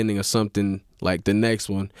the beginning of something like the next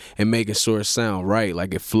one and making sure it sound right,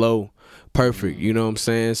 like it flow perfect, you know what I'm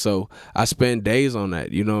saying? So I spend days on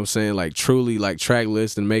that, you know what I'm saying? Like truly like track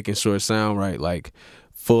list and making sure it sound right, like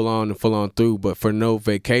full on through. But for No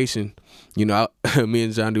Vacation, you know, me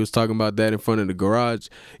and John D was talking about that in front of the garage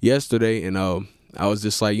yesterday, and I was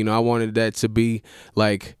just like, you know, I wanted that to be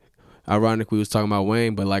like, ironically, we was talking about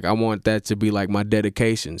Wayne, but like I want that to be like my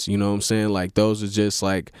dedications, you know what I'm saying? Like those are just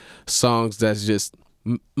like songs that's just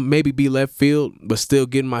maybe be left field, but still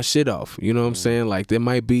getting my shit off, you know what I'm saying? Like there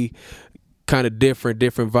might be kind of different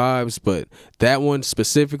vibes, but that one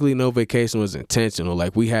specifically, No Vacation, was intentional.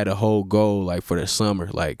 Like we had a whole goal like for the summer,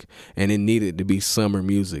 like, and it needed to be summer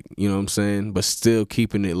music, you know what I'm saying? But still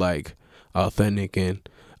keeping it like authentic and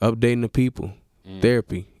updating the people.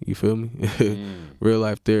 Therapy, you feel me? Real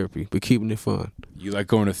life therapy, but keeping it fun. You like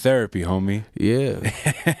going to therapy, homie. Yeah.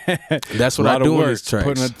 That's what I do on these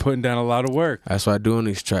tracks. Putting down a lot of work. That's what I do on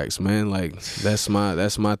these tracks, man. Like that's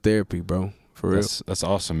my therapy, bro. For real. That's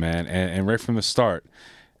awesome, man. And right from the start,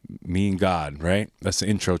 Me and God, right? That's the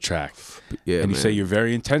intro track. Yeah, and you man. say you're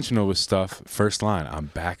very intentional with stuff. First line, I'm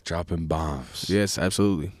back dropping bombs. Yes,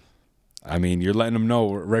 absolutely. I mean, you're letting them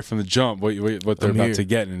know right from the jump what they're I'm about here. to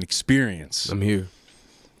get and experience. I'm here.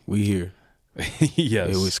 We here. Yes. Yeah,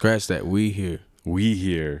 we scratch that. We here. We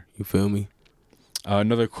here. You feel me?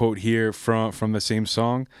 Another quote here from the same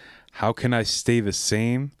song. How can I stay the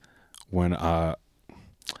same when I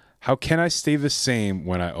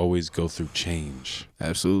always go through change?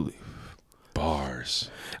 Absolutely.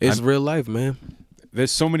 Bars. It's real life, man.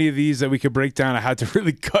 There's so many of these that we could break down. I had to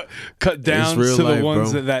really cut down real to life, the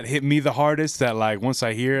ones bro. that hit me the hardest, that like once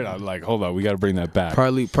I hear it, I'm like, hold on, we got to bring that back.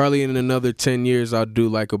 Probably in another 10 years I'll do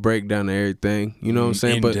like a breakdown of everything. You know what I'm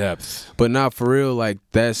saying? In depth. But not for real, like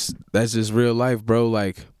that's just real life, bro.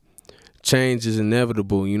 Like change is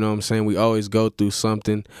inevitable, you know what I'm saying? We always go through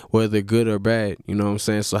something, whether good or bad, you know what I'm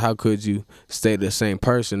saying? So how could you stay the same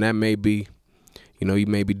person? That may be, you know, you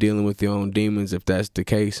may be dealing with your own demons if that's the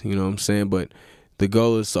case, you know what I'm saying? But the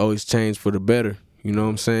goal is to always change for the better, you know what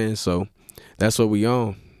I'm saying? So that's what we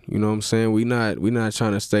on, you know what I'm saying? We not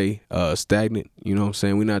trying to stay stagnant, you know what I'm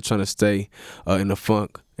saying? We not trying to stay in a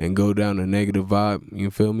funk and go down a negative vibe,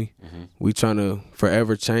 you feel me? Mm-hmm. We trying to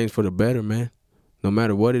forever change for the better, man. No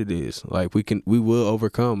matter what it is, like we will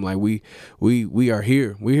overcome. Like we are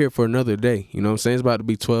here. We're here for another day. You know what I'm saying? It's about to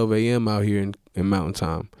be 12 a.m. out here in Mountain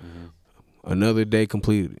Time. Mm-hmm. Another day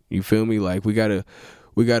completed. You feel me? Like we gotta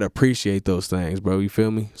appreciate those things, bro. You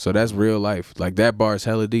feel me? So that's real life. Like that bar is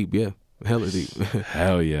hella deep. Yeah, hella deep.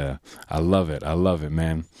 Hell yeah, I love it,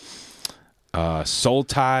 man. Soul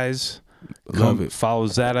Ties. Love it.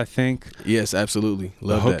 Follows that, I think. Yes, absolutely.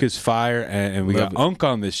 Love the hook that. is fire, and we Love got it. Unk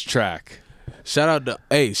on this track. Shout out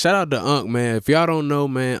to Unk, man. If y'all don't know,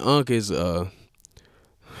 man, Unk is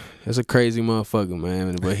That's a crazy motherfucker,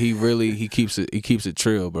 man. But he keeps it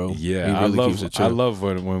trill, bro. Yeah, he really keeps it trill. I love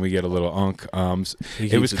when we get a little unk.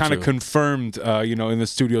 It was kind of confirmed, in the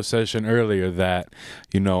studio session earlier that,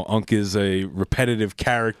 Unk is a repetitive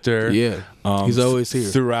character. Yeah, he's always here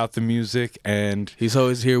throughout the music, and he's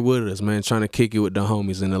always here with us, man, trying to kick it with the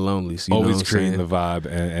homies and the lonelies. Always creating the vibe,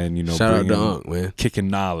 and shout out to Unk, man, kicking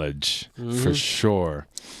knowledge for sure.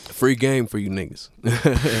 Free game for you niggas.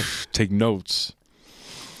 Take notes.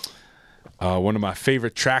 One of my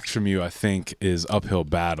favorite tracks from you, I think, is Uphill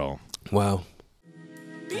Battle. Wow.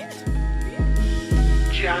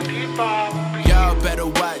 Y'all better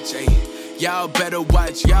watch, ayy. Y'all better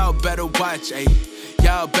watch, ayy.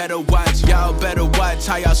 Y'all better watch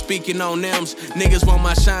how y'all speaking on thems. Niggas want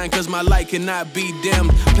my shine cause my light cannot be dim.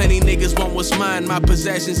 Plenty niggas want what's mine, my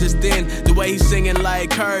possessions is thin. The way he's singing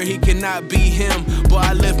like her, he cannot be him. Boy,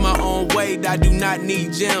 I live my own way, I do not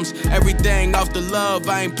need gems. Everything off the love,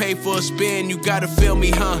 I ain't paid for a spin. You gotta feel me,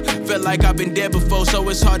 huh? Feel like I've been dead before, so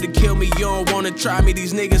it's hard to kill me. You don't wanna try me,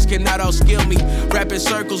 these niggas cannot outskill me. Rapping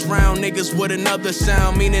circles round niggas with another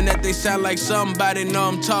sound, meaning that they sound like somebody know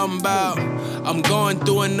I'm talking about. I'm going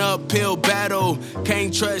through an uphill battle.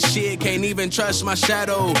 Can't trust shit, can't even trust my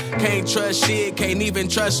shadow. Can't trust shit, can't even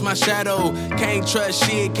trust my shadow. Can't trust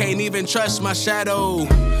shit, can't even trust my shadow.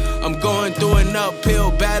 I'm going through an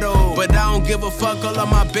uphill battle, but I don't give a fuck, all of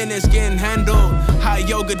my business getting handled. Hot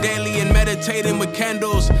yoga daily and meditating with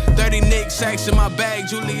candles. 30 Nick sacks in my bag,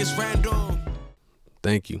 Julius Randle.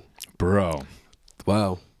 Thank you. Bro.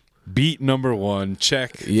 Wow. Beat number one,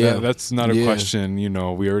 check. Yeah. That's not a question,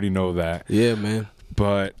 we already know that. Yeah, man.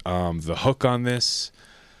 But the hook on this,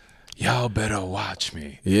 y'all better watch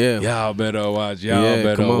me. Yeah. Y'all better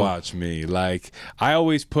watch me. Like, I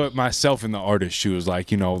always put myself in the artist's shoes.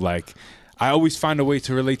 Like, I always find a way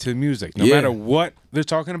to relate to the music. No matter what they're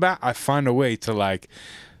talking about, I find a way to, like,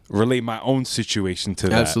 relate my own situation to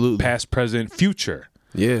that. Absolutely. Past, present, future.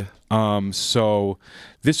 Yeah. So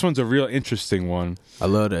this one's a real interesting one. I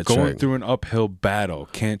love that Going track. through an uphill battle.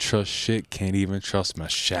 Can't trust shit, can't even trust my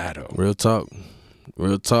shadow. Real talk.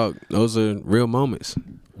 Those are real moments.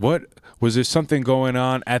 What was there something going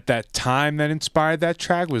on at that time that inspired that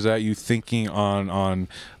track? Was that you thinking on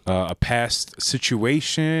a past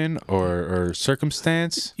situation or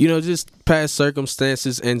circumstance? Just past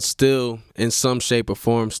circumstances, and still in some shape or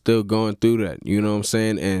form still going through that. You know what I'm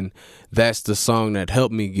saying? And that's the song that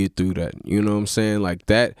helped me get through that. You know what I'm saying? Like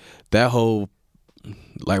that whole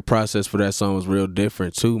like process for that song was real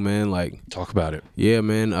different too, man. Like, talk about it. Yeah,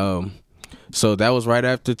 man. So that was right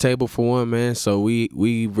after Table for One, man. So we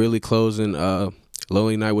really closing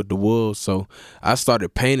Lonely Night with the Wolves. So I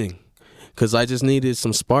started painting because I just needed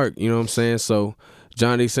some spark, you know what I'm saying? So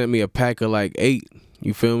Johnny sent me a pack of like 8,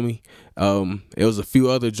 you feel me? It was a few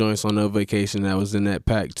other joints on the vacation that was in that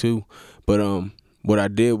pack too. But what I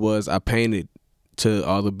did was I painted to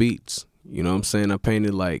all the beats, you know what I'm saying? I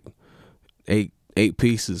painted like 8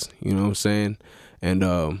 pieces, you know what I'm saying?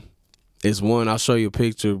 And it's one, I'll show you a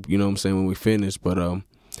picture, you know what I'm saying, when we finish, but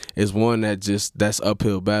it's one that's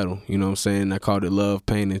uphill battle, you know what I'm saying? I called it Love,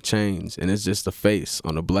 Pain, and Change, and it's just a face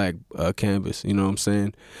on a black canvas, you know what I'm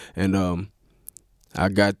saying? And I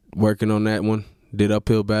got working on that one, did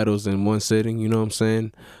uphill battles in one sitting, you know what I'm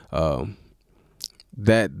saying?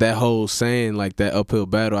 That whole saying, like that uphill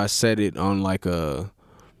battle, I said it on like a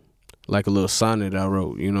little sonnet I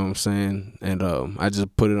wrote, you know what I'm saying? And I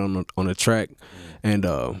just put it on a track, and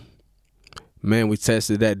man, we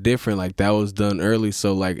tested that different. Like, that was done early.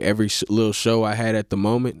 So, like, every little show I had at the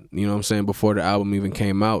moment, you know what I'm saying, before the album even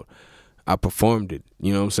came out, I performed it,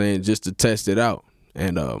 you know what I'm saying, just to test it out.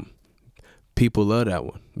 And people love that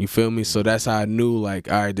one. You feel me? So that's how I knew,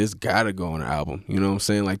 like, all right, this gotta go on the album. You know what I'm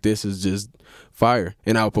saying? Like, this is just fire.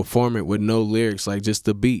 And I'll perform it with no lyrics, like, just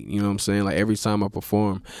the beat, you know what I'm saying? Like, every time I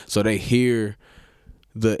perform. So they hear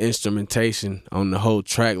the instrumentation on the whole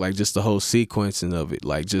track, like just the whole sequencing of it,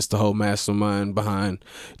 like just the whole mastermind behind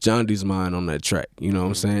John D's mind on that track, you know what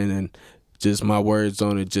I'm saying? And just my words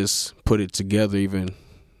on it just put it together even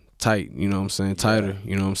tight, you know what I'm saying? Tighter,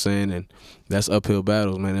 you know what I'm saying? And that's Uphill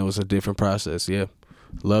Battles, man. It was a different process. Yeah.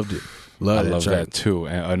 Loved it. I love that too.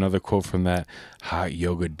 And another quote from that: hot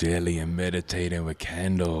yoga daily and meditating with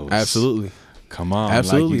candles. Absolutely. Come on.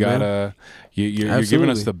 Absolutely, like you gotta man. You're giving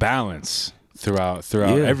us the balance throughout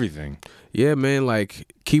everything. Yeah, man,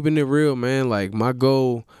 like keeping it real, man. Like my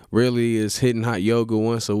goal really is hitting hot yoga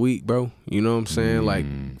once a week, bro. You know what I'm saying? Like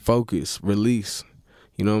focus, release.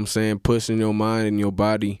 You know what I'm saying? Pushing your mind and your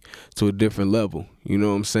body to a different level. You know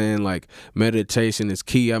what I'm saying? Like meditation is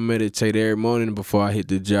key. I meditate every morning before I hit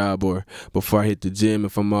the job or before I hit the gym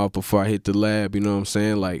if I'm off, before I hit the lab. You know what I'm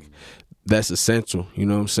saying? Like that's essential. You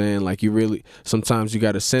know what I'm saying? Like you really, sometimes you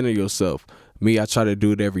got to center yourself. Me, I try to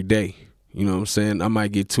do it every day. You know what I'm saying? I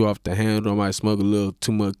might get too off the handle. I might smoke a little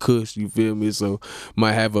too much kush. You feel me? So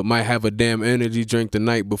might have a damn energy drink the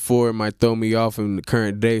night before. It might throw me off in the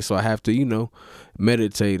current day. So I have to, you know,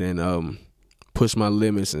 meditate and push my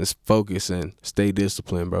limits and focus and stay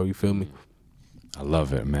disciplined, bro. You feel me? I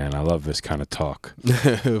love it, man. I love this kind of talk.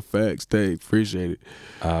 Facts, Dave. Appreciate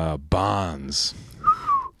it. Bonds.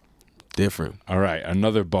 Different. All right,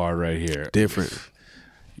 another bar right here. Different.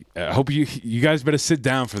 I hope you guys better sit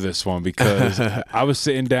down for this one because I was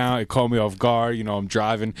sitting down. It caught me off guard. You know, I'm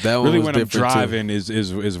driving. That one really, was when I'm different, driving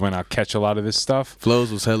is when I catch a lot of this stuff.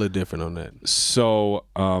 Flows was hella different on that. So,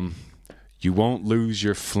 you won't lose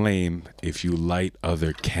your flame if you light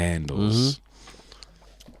other candles.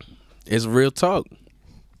 Mm-hmm. It's real talk.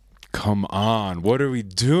 Come on, what are we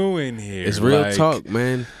doing here? It's real talk,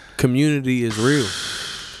 man. Community is real.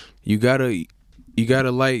 You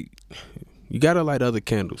gotta light other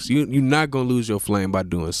candles. You're not gonna lose your flame by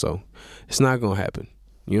doing so. It's not gonna happen.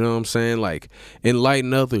 You know what I'm saying? Like,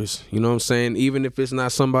 enlighten others. You know what I'm saying? Even if it's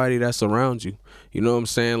not somebody that's around you. You know what I'm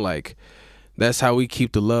saying? Like, that's how we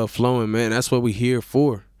keep the love flowing, man. That's what we here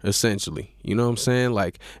for, essentially. You know what I'm saying?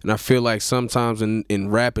 Like, and I feel like sometimes in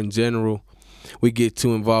rap in general, we get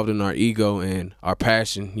too involved in our ego and our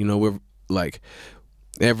passion. You know, we're like,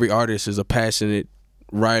 every artist is a passionate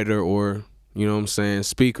writer or, you know what I'm saying,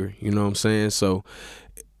 speaker. You know what I'm saying? So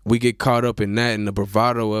we get caught up in that and the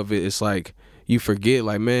bravado of it. It's like you forget,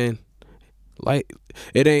 like, man, like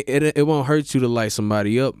it won't hurt you to light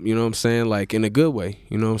somebody up. You know what I'm saying? Like, in a good way.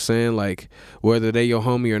 You know what I'm saying? Like, whether they your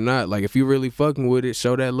homie or not, like, if you really fucking with it,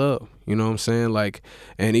 show that love. You know what I'm saying? Like,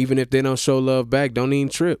 and even if they don't show love back, don't even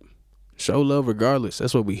trip. Show love regardless.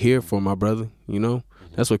 That's what we here for, my brother. You know,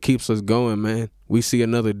 that's what keeps us going, man. We see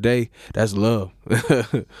another day. That's love.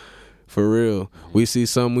 For real. We see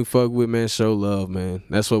something we fuck with, man. Show love, man.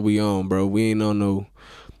 That's what we on, bro. We ain't on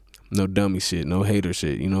no dummy shit, no hater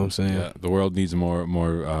shit. You know what I'm saying? Yeah, the world needs more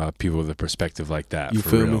people with a perspective like that. You for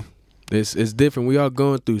feel real. me? It's different. We all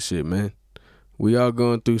going through shit, man. We all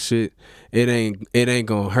going through shit. It ain't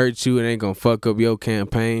gonna hurt you. It ain't gonna fuck up your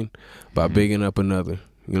campaign by bigging up another.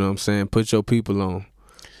 You know what I'm saying? Put your people on.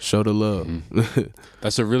 Show the love.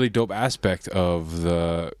 That's a really dope aspect of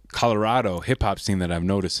the Colorado hip-hop scene that I've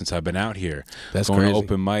noticed since I've been out here. That's going crazy. to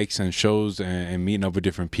open mics and shows and meeting up with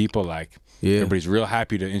different people. Like, everybody's real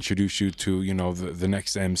happy to introduce you to, you know, the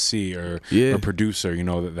next MC or producer, you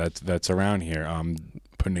know, that's around here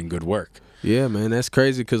putting in good work. Yeah, man, that's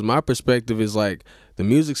crazy because my perspective is like the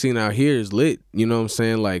music scene out here is lit. You know what I'm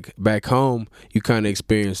saying? Like, back home, you kind of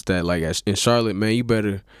experience that. Like, in Charlotte, man, you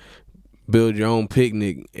better build your own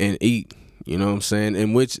picnic and eat. You know what I'm saying?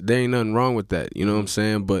 In which there ain't nothing wrong with that. You know what I'm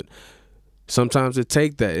saying? But sometimes it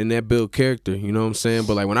take that and that build character. You know what I'm saying?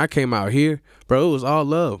 But like when I came out here, bro, it was all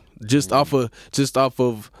love. Just off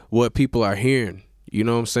of what people are hearing. You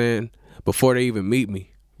know what I'm saying? Before they even meet me.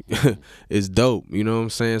 It's dope. You know what I'm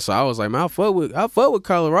saying? So I was like, man, I fuck with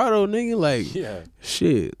Colorado, nigga. Like,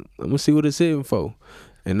 shit, I'm gonna see what it's hitting for.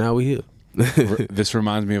 And now we here. This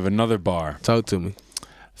reminds me of another bar. Talk to me.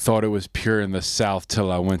 Thought it was pure in the South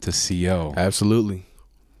till I went to CO. Absolutely.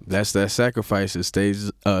 That's that sacrifices,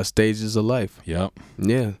 stages of life. Yep.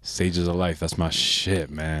 Yeah. Stages of life. That's my shit,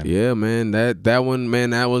 man. Yeah, man. That one, man,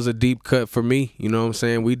 that was a deep cut for me. You know what I'm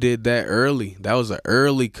saying? We did that early. That was an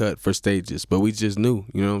early cut for stages, but we just knew.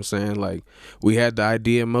 You know what I'm saying? Like, we had the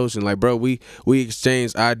idea in motion. Like, bro, we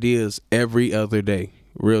exchanged ideas every other day.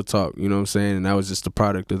 Real talk. You know what I'm saying? And that was just the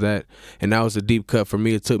product of that. And that was a deep cut for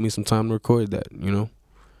me. It took me some time to record that, you know?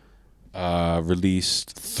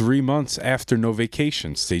 Released 3 months after No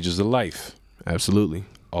Vacation, Stages of Life. Absolutely.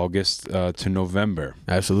 August to November.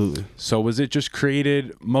 Absolutely. So was it just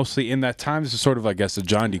created mostly in that time? This is sort of, I guess, a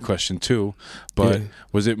John D question too, but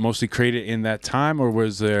was it mostly created in that time, or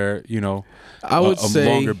was there, you know, I would say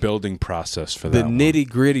longer building process for that? The nitty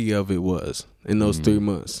gritty of it was in those 3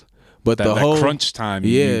 months. But that, the whole crunch time,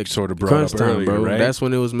 you sort of brought crunch up time, earlier, bro. right? That's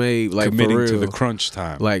when it was made, like, committing for real, to the crunch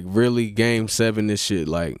time, like really Game 7 this shit,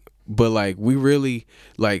 like. But like we really,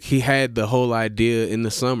 like, he had the whole idea in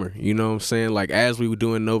the summer, you know what I'm saying? Like, as we were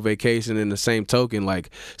doing No Vacation, in the same token, like,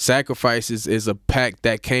 Sacrifices is a pack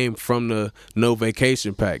that came from the No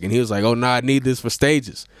Vacation pack. And he was like, oh, nah, I need this for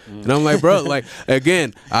stages. And I'm like, bro, like,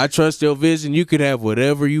 again, I trust your vision. You could have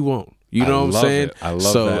whatever you want. You know what I'm saying? I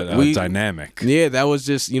love that dynamic. Yeah, that was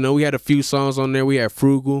just, you know, we had a few songs on there. We had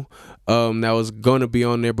Frugal. that was gonna be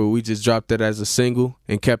on there, but we just dropped it as a single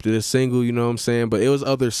and kept it a single, you know what I'm saying? But it was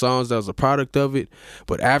other songs that was a product of it.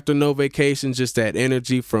 But after No Vacation, just that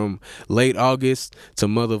energy from late August to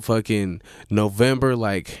motherfucking November,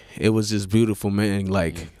 like it was just beautiful, man.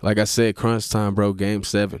 Like I said, crunch time, bro, game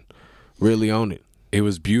 7. Really on it. It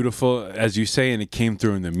was beautiful, as you say, and it came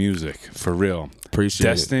through in the music, for real. Appreciate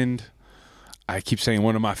Destined. I keep saying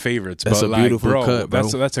one of my favorites. That's but a like, beautiful bro, cut, bro.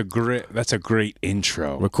 That's a great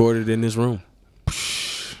intro. Recorded in this room.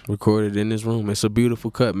 Recorded in this room. It's a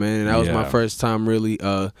beautiful cut, man. And that was my first time really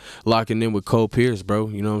locking in with Cole Pierce, bro.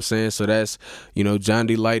 You know what I'm saying? So that's, you know, John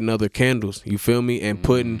D lighting other candles. You feel me? And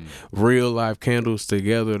putting real life candles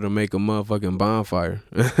together to make a motherfucking bonfire.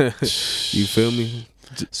 You feel me?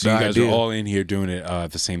 So you guys are all in here doing it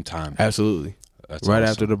at the same time. Absolutely. That's right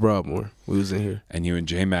awesome. after the Broadmoor, we was in here. And you and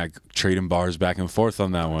J-Mac trading bars back and forth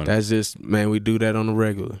on that one. That's just, man, we do that on the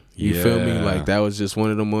regular. You feel me? Like, that was just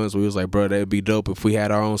one of them ones where we was like, bro, that'd be dope if we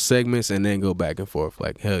had our own segments and then go back and forth.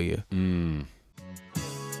 Like, hell yeah.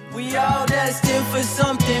 We all destined for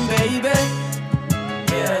something, baby.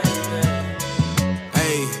 Yeah.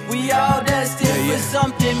 Hey, We all destined for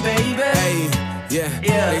something, baby. hey.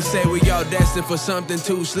 Yeah, they say we all destined for something.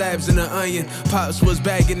 2 slabs and an onion. Pops was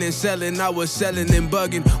bagging and selling, I was selling and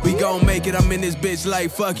bugging. We gon' make it, I'm in this bitch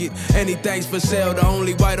like fuck it. Anything's for sale, the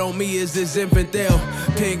only white on me is this Infidel.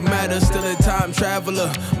 Pink matter, still a time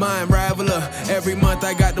traveler, mind raveler. Every month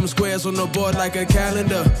I got them squares on the board like a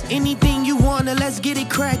calendar. Anything you wanna, let's get it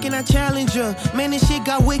crackin', I challenge ya. Man, this shit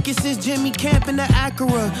got wicked since Jimmy Camp in the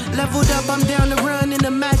Acura. Leveled up, I'm down the run in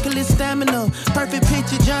immaculate stamina. Perfect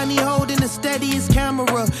picture, Johnny holding the steadiest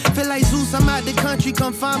camera. Feel like Zeus, I'm out the country,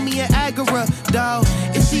 come find me at Agora. Dawg,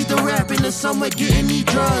 it's either rapping or somewhere getting these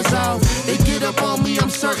drugs off. They get up on me, I'm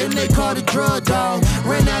certain they call the drug dog.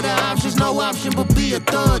 Ran out of options, no option but be a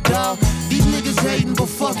thug dog. These niggas hating, but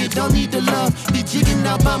fuck it, don't need the love. Be jigging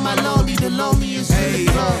out by my lonely, the loneliest in Hey,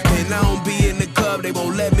 the club. and I don't be in the club, they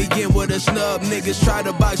won't let me in with a snub. Niggas try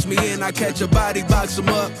to box me in, I catch a body, box them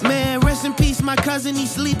up. Man, rest in peace, my cousin, he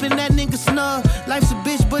sleeping, that nigga snug. Life's a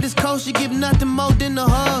bitch, but it's kosher, give nothing more than a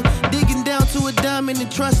hug. Digging down to a diamond, and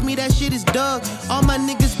trust me, that shit is dug. All my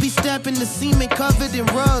niggas be stepping, the cement covered in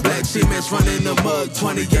rugs. Black cement's running the mug,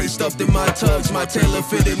 28 stuffed in my tugs. My tailor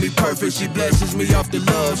fitted me perfect, she blesses me off the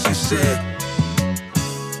love. She said,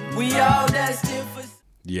 We all destined for.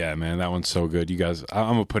 Yeah, man, that one's so good. You guys,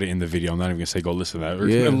 I'm gonna put it in the video. I'm not even gonna say go listen to that. We're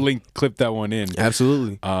Yeah. gonna clip that one in.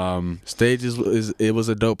 Absolutely. Stages it was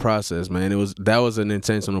a dope process, man. That was an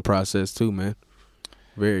intentional process too, man.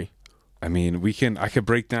 Very. I mean, I could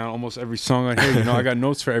break down almost every song on here. You know, I got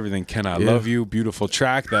notes for everything. Can I Love You? Beautiful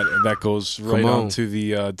track that goes right on to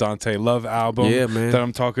the Dante Love album. Yeah, man. That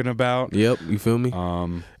I'm talking about. Yep, you feel me?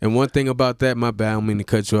 And one thing about that, my bad, I don't mean to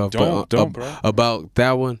cut you off. Don't, bro. About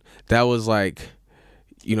that one, that was like,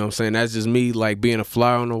 you know what I'm saying? That's just me, like, being a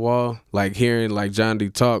fly on the wall, like, hearing, like, John D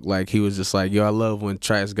talk, like, he was just like, yo, I love when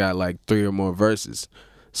tracks got, like, 3 or more verses.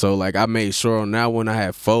 So, like, I made sure on that one I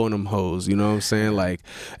had 4 of them hoes, you know what I'm saying? Like,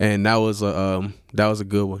 and that was a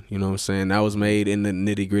good one, you know what I'm saying? That was made in the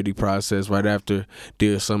nitty-gritty process right after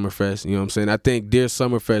Dear Summerfest, you know what I'm saying? I think Dear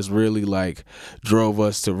Summerfest really, like, drove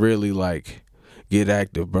us to really, like, get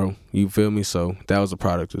active, bro. You feel me? So that was a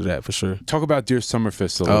product of that for sure. Talk about Dear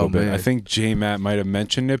Summerfest a little bit. Man. I think J-Matt might have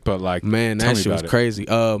mentioned it, but like, man, that shit was it. crazy.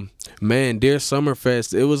 Man, Dear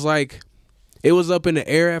Summerfest, it was like, it was up in the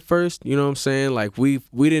air at first, you know what I'm saying? Like, we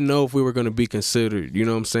didn't know if we were gonna be considered, you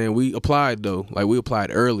know what I'm saying? We applied though, like we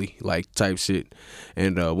applied early, like type shit.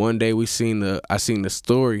 And one day I seen the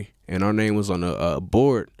story, and our name was on a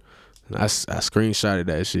board. I screenshotted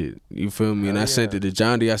that shit. You feel me? And I sent it to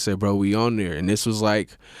John D. I said, bro, we on there. And this was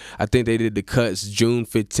like, I think they did the cuts June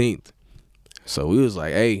 15th. So we was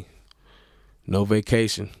like, hey, No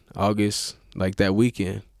Vacation, August, like that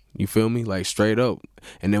weekend. You feel me? Like straight up.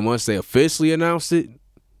 And then once they officially announced it,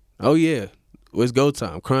 oh yeah, it's go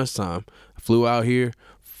time, crunch time. I flew out here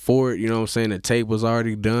for it, you know what I'm saying? The tape was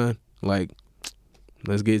already done. Like,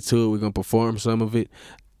 let's get to it. We're going to perform some of it.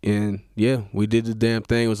 And yeah, we did the damn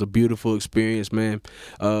thing. It was a beautiful experience, man.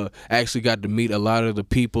 Actually got to meet a lot of the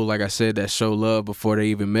people, like I said, that show love before they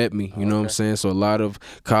even met me. You know what I'm saying? So a lot of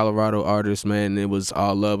Colorado artists, man. It was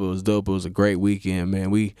all love. It was dope. It was a great weekend, man.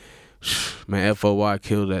 Man, FOY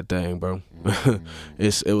killed that thing, bro.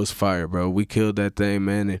 It was fire, bro. We killed that thing,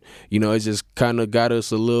 man. And you know, it just kind of got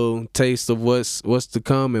us a little taste of what's to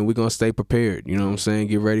come, and we're gonna stay prepared. You know what I'm saying?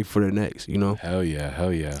 Get ready for the next. You know? Hell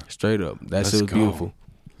yeah. Straight up. It was go. beautiful.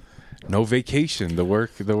 No Vacation. The work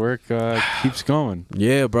keeps going.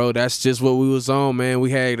 Yeah, bro, that's just what we was on, man. We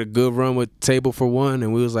had a good run with Table for One,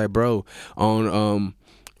 and we was like, bro, on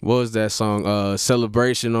what was that song?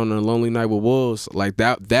 Celebration on a Lonely Night with Wolves. Like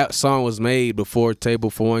that song was made before Table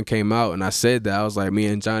for One came out, and I said that I was like, me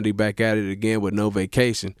and John D back at it again with No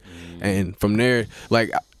Vacation, and from there,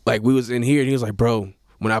 like we was in here, and he was like, bro,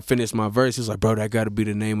 when I finished my verse, he was like, bro, that got to be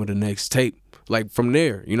the name of the next tape. Like from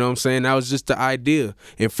there, you know what I'm saying? That was just the idea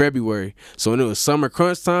in February. So when it was summer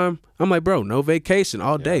crunch time, I'm like, bro, No Vacation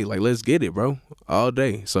all day. Like, let's get it, bro, all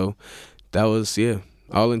day. So that was,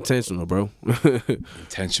 all intentional, bro.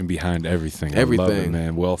 Intention behind everything. Everything. I love it,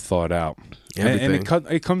 man. Well thought out. Everything. And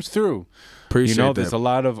it comes through. Appreciate that. There's a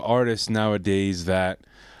lot of artists nowadays that,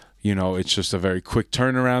 it's just a very quick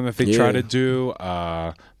turnaround that they try to do.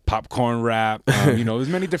 Popcorn rap, there's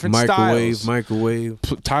many different styles. Microwave.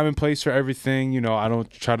 Time and place for everything. I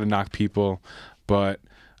don't try to knock people, but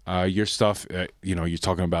your stuff, you're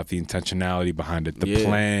talking about the intentionality behind it, the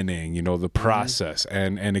planning, the process,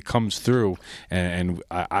 and it comes through, and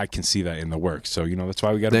I can see that in the work. So, that's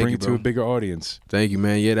why we got to bring it to a bigger audience. Thank you,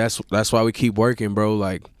 man. Yeah, that's why we keep working, bro.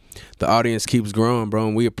 Like, the audience keeps growing, bro,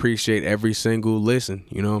 and we appreciate every single listen.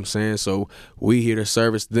 You know what I'm saying? So we here to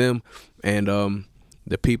service them and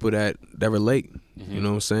the people that relate. You know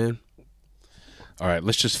what I'm saying? All right,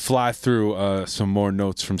 let's just fly through some more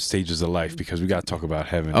notes from Stages of Life, because we got to talk about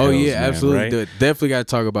Heaven. Oh, Hills, yeah, man, absolutely. right? Definitely got to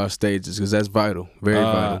talk about stages, because that's vital. Very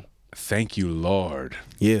vital. Thank you, Lord.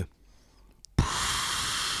 Yeah.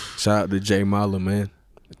 Shout out to Jay Mala, man.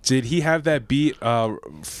 Did he have that beat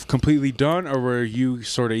completely done, or were you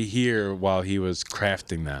sort of here while he was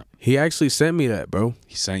crafting that? He actually sent me that, bro.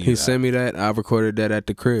 He sent me that. I recorded that at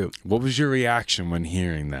the crib. What was your reaction when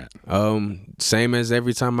hearing that? Same as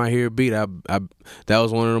every time I hear a beat. I that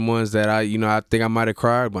was one of the ones that I think I might have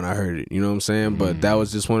cried when I heard it. You know what I'm saying? But that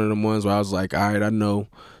was just one of the ones where I was like, all right, I know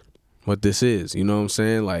what this is. You know what I'm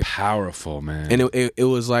saying? Like, powerful, man. And it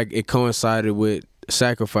was like it coincided with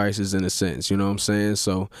sacrifices in a sense. You know what I'm saying?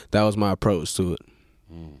 So that was my approach to it.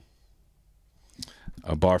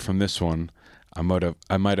 A bar from this one. I might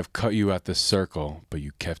have cut you at the circle, but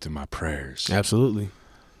you kept in my prayers. Absolutely.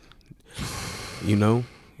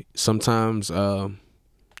 Sometimes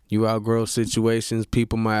you outgrow situations.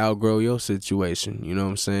 People might outgrow your situation. You know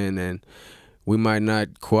what I'm saying? And we might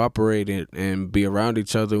not cooperate and be around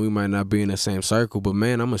each other. We might not be in the same circle. But,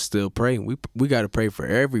 man, I'm going to still pray. We got to pray for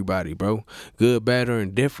everybody, bro. Good, bad, or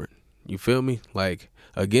indifferent. You feel me? Like,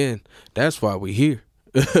 again, that's why we here.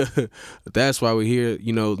 That's why we're here,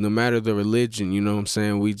 no matter the religion, you know what I'm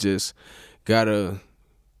saying? We just gotta,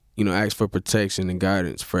 ask for protection and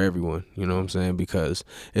guidance for everyone, you know what I'm saying? Because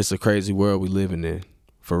it's a crazy world we living in,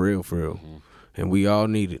 for real. And we all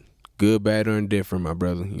need it. Good, bad, or indifferent, my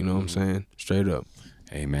brother, you know what I'm saying? Straight up.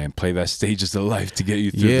 Hey, man, play that Stages of Life to get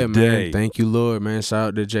you through the man. day. Thank you, Lord, man. Shout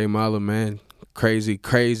out to Jay Mala, man. Crazy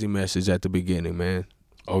message at the beginning, man.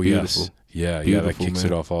 Oh, beautiful. Yes. Yeah, that kicks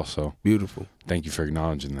it off also. Beautiful. Thank you for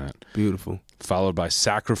acknowledging that. Beautiful. Followed by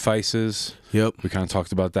Sacrifices. Yep. We kind of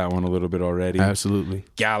talked about that one a little bit already. Absolutely.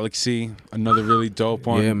 Galaxy, another really dope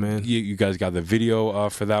one. Yeah, man. You guys got the video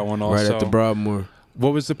for that one also. Right at the Broadmoor.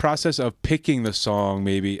 What was the process of picking the song,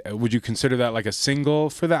 maybe? Would you consider that like a single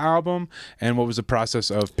for the album? And what was the process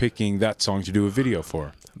of picking that song to do a video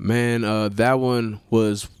for? Man, that one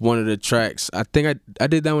was one of the tracks. I think I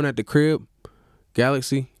did that one at the crib,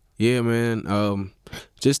 Galaxy. Yeah, man.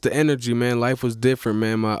 Just the energy, man. Life was different,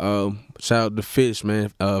 man. My shout out to Fish,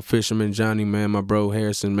 man. Fisherman Johnny, man. My bro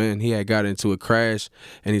Harrison, man. He had got into a crash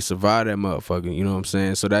and he survived that motherfucker. You know what I'm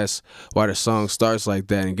saying? So that's why the song starts like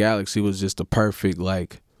that. And Galaxy was just the perfect,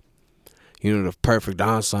 the perfect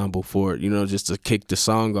ensemble for it. Just to kick the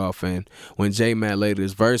song off. And when J Matt laid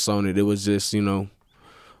his verse on it, it was just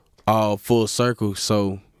all full circle.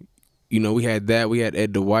 So. We had that. We had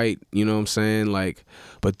Ed DeWhite, you know what I'm saying?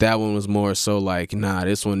 But that one was more so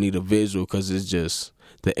this one need a visual because it's just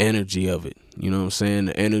the energy of it. You know what I'm saying?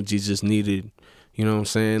 The energy just needed, you know what I'm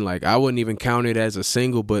saying? I wouldn't even count it as a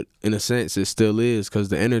single, but in a sense it still is because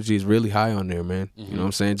the energy is really high on there, man. Mm-hmm. You know what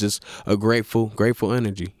I'm saying? Just a grateful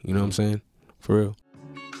energy. You know what I'm saying? For real.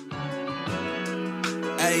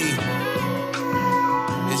 Hey,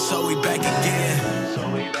 and so we back again.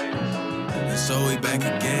 So we back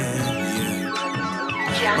again,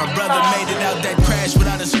 yeah. My brother made it out that crash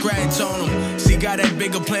without a scratch on him. See, got had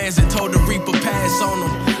bigger plans and told the Reaper pass on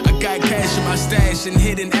him. I got cash in my stash and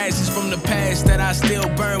hidden ashes from the past that I still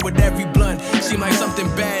burn with every blunt. Seem like something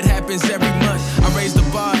bad happens every month. I raise the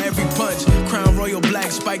bar every punch. Crown Royal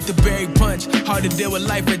Black, spike the berry punch. Hard to deal with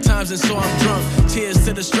life at times, and so I'm drunk. Cheers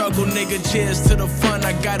to the struggle, nigga, cheers to the fun.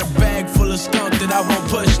 I got a bag full of skunk that I won't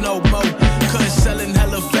push no more. Cut selling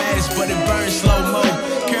hella fast, but it burns slow-mo.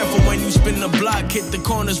 Careful when you spin the block, hit the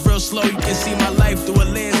corners real slow. You can see my life through a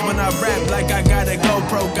lens when I rap like I got a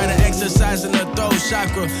GoPro. Gotta exercise in the throat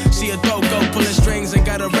chakra. See a throat go pulling strings and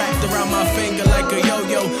got it wrapped around my finger like a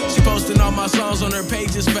yo-yo. She posting all my songs on her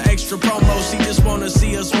pages for extra promo. She just wanna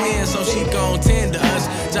see us win, so she gon' tend to us.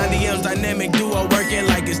 Dante M's dynamic duo working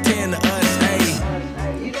like it's 10 to us. Hey.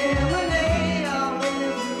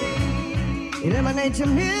 Eliminate your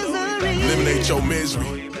misery. Eliminate your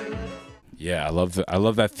misery. Yeah, I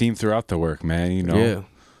love that theme throughout the work, man. You know, Yeah.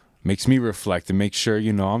 makes me reflect and make sure,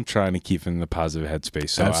 you know, I'm trying to keep in the positive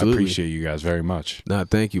headspace. So Absolutely. I appreciate you guys very much. Nah,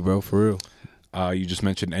 thank you, bro, for real. You just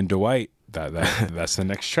mentioned N. Dwight. That's the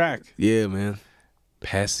next track. Yeah, man.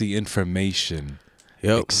 Pass the information.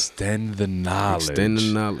 Yep. Extend the knowledge. Extend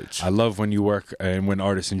the knowledge. I love when you work and when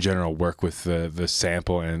artists in general work with the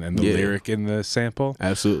sample and the Yeah. lyric in the sample.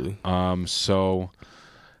 Absolutely. So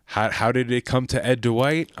how did it come to Ed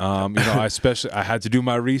Dwight? You know, I had to do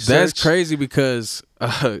my research. That's crazy because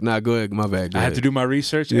nah, go ahead. My bad. Go I had ahead. to do my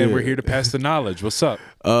research, and Yeah. we're here to pass the knowledge. What's up?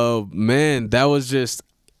 Man, that was just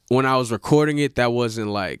when I was recording it. That wasn't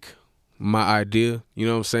like my idea. You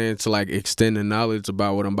know what I'm saying? To like extend the knowledge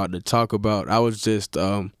about what I'm about to talk about. I was just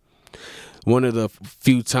one of the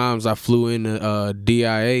few times I flew into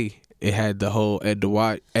DIA. It had the whole Ed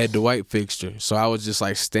Dwight fixture. So I was just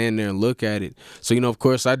like stand there and look at it. So, you know, of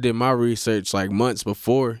course I did my research like months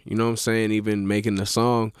before, you know what I'm saying, even making the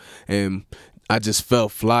song. And I just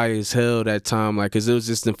felt fly as hell that time, like, cause it was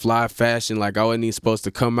just in fly fashion. Like I wasn't even supposed to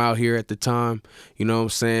come out here at the time, you know what I'm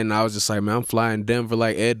saying? I was just like, man, I'm flying Denver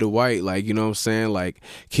like Ed Dwight, like, you know what I'm saying? Like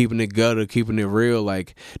keeping it gutter, keeping it real,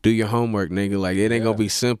 like do your homework, nigga. Like it ain't gonna be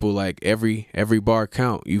simple. Like every bar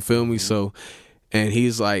count, you feel me? So, and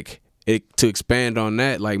he's like, to expand on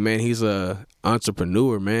that, like, man, he's a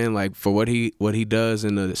entrepreneur, man. Like for what he does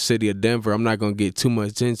in the city of Denver, I'm not gonna get too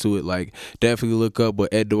much into it. Like definitely look up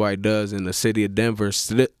what Ed Dwight does in the city of Denver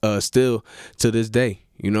still to this day.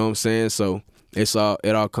 You know what I'm saying? So it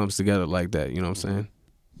all comes together like that. You know what I'm saying?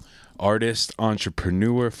 Artist,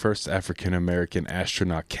 entrepreneur, first African-American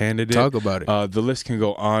astronaut candidate. Talk about it. The list can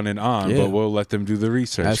go on and on, Yeah. but we'll let them do the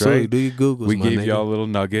research, Absolutely. right? Do your Googles, We my gave nigga. y'all a little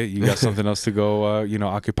nugget. You got something else to go,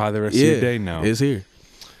 occupy the rest of your day now. It's here.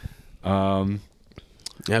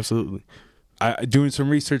 Absolutely. Doing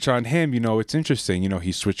some research on him, you know, it's interesting. You know,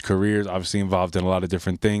 he switched careers, obviously involved in a lot of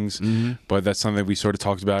different things. Mm-hmm. But that's something we sort of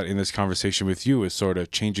talked about in this conversation with you, is sort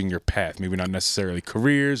of changing your path. Maybe not necessarily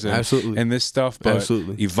careers and this stuff, but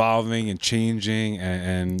Absolutely. evolving and changing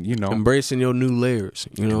and you know, Embracing your new layers.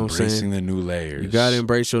 You know what I'm saying? embracing the new layers. You gotta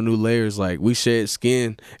embrace your new layers. Like we shed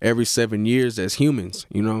skin every 7 years as humans.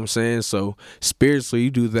 You know what I'm saying? So spiritually,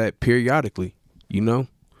 you do that periodically. You know,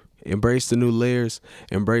 embrace the new layers,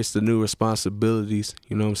 embrace the new responsibilities.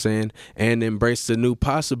 You know what I'm saying? And embrace the new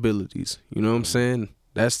possibilities. You know what I'm saying?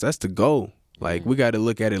 That's the goal. Like we got to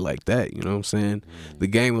look at it like that. You know what I'm saying? The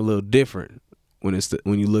game a little different when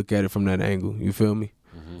you look at it from that angle. You feel me?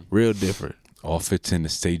 Real different. All fits in the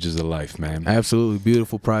stages of life, man. Absolutely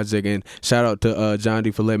beautiful project, and shout out to John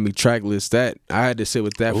D for letting me track list that. I had to sit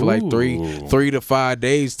with that for like Ooh. 3 to 5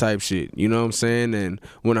 days type shit. You know what I'm saying? And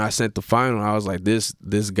when I sent the final, I was like, this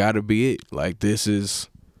gotta be it. Like this is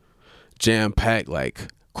jam packed, like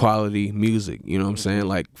quality music. You know what I'm saying?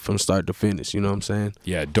 Like from start to finish. You know what I'm saying?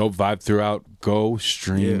 Yeah, dope vibe throughout. Go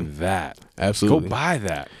stream that. Absolutely. Go buy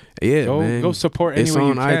that. Yeah, Go- man. go support any It's way you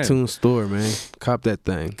on can. iTunes store, man. Cop that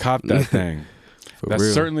thing. Cop that thing. For That's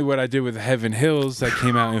real. certainly what I did with Heaven Hills that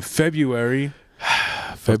came out in February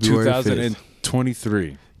of February 5th.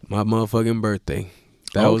 2023. My motherfucking birthday.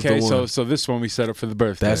 That was the one. so this one we set up for the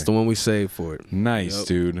birthday. That's the one we saved for it. Nice, Yep.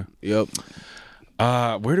 dude. Yep.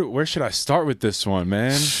 Where should I start with this one,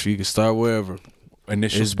 man? You can start wherever.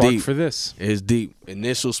 Initial It's spark deep. for this. It's deep.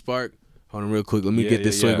 Initial spark. Hold on real quick. Let me Yeah, get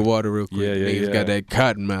this yeah, swig yeah. of water real quick. Yeah, yeah, Niggas yeah. got that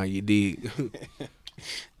cotton mouth, you dig?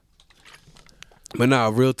 But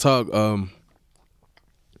nah, real talk.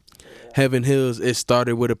 Heaven Hills, it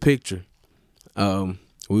started with a picture.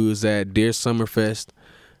 We was at Deer Summerfest.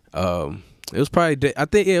 It was probably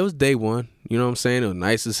it was day one. You know what I'm saying? It was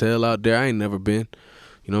nice as hell out there. I ain't never been.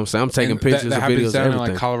 You know what I'm saying? I'm taking And pictures that and happens videos, down everything.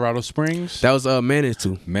 in like Colorado Springs. That was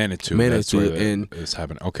Manitou. Manitou. Manitou, That's where and it's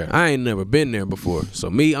happening. Okay. I ain't never been there before. So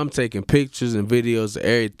I'm taking pictures and videos of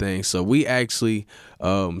everything. So we actually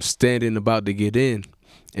standing about to get in.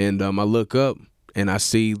 And I look up and I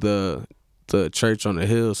see the church on the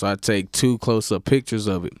hill. So I take 2 close-up pictures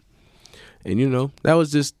of it. And, you know, that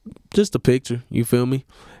was just a picture. You feel me?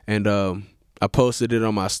 And I posted it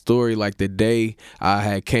on my story like the day I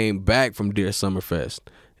had came back from Dear Summerfest.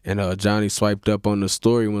 And Johnny swiped up on the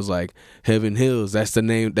story and was like, Heaven Hills, that's the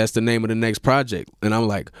name of the next project. And I'm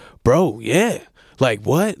like, bro, yeah. Like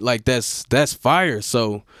what? Like that's fire.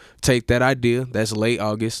 So take that idea. That's late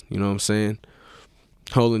August, you know what I'm saying?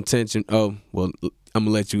 Whole intention. Oh, well, I'm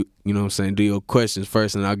gonna let you, you know what I'm saying, do your questions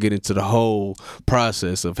first, and I'll get into the whole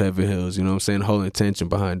process of Heaven Hills, you know what I'm saying, the whole intention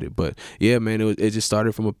behind it. But yeah, man, it just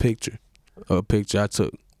started from a picture I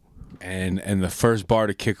took. And the first bar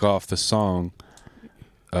to kick off the song,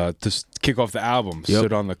 to kick off the album,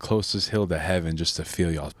 stood on the closest hill to heaven just to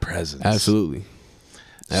feel y'all's presence. Absolutely.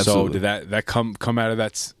 So did that come out of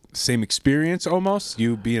that same experience almost?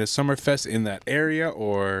 You being a Summerfest in that area,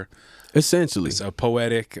 or essentially it's a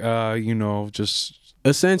poetic, just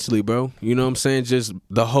essentially, bro. You know what I'm saying? Just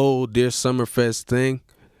the whole Dear Summerfest thing,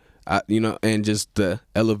 and just the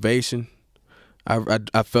elevation.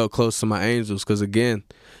 I felt close to my angels because again,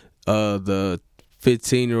 the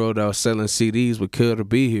 15-year-old that was selling CDs would kill to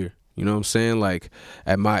be here. You know what I'm saying? Like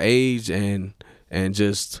at my age and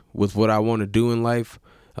just with what I want to do in life,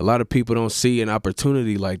 a lot of people don't see an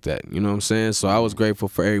opportunity like that. You know what I'm saying? So I was grateful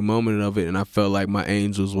for every moment of it, and I felt like my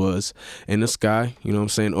angels was in the sky, you know what I'm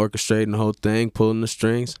saying, orchestrating the whole thing, pulling the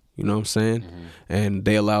strings, you know what I'm saying? Mm-hmm. And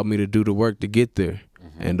they allowed me to do the work to get there.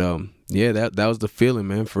 Mm-hmm. And yeah, that was the feeling,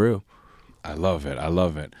 man, for real. I love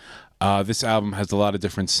it. This album has a lot of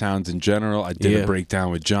different sounds in general. I did a breakdown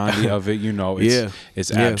with Johnny of it. It's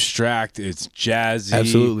abstract, it's jazzy,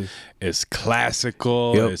 absolutely, it's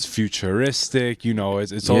classical, it's futuristic.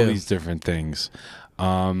 It's all these different things.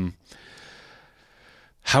 How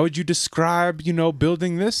would you describe,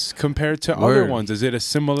 building this compared to other ones? Is it a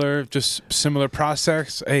similar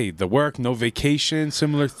process? Hey, the work, no vacation,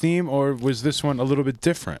 similar theme, or was this one a little bit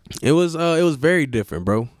different? It was very different,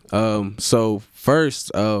 bro. So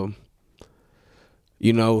first,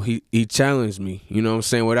 he challenged me, you know what I'm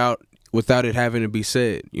saying, without it having to be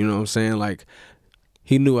said, you know what I'm saying? Like,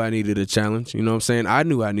 he knew I needed a challenge, you know what I'm saying? I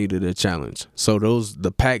knew I needed a challenge. So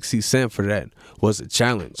the packs he sent for that was a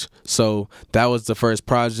challenge. So that was the first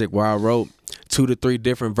project where I wrote 2 to 3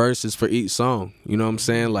 different verses for each song, you know what I'm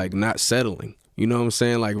saying? Like, not settling, you know what I'm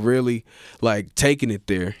saying? Like, really, like, taking it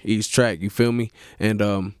there, each track, you feel me? And,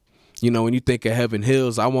 when you think of Heaven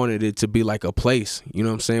Hills, I wanted it to be like a place. You know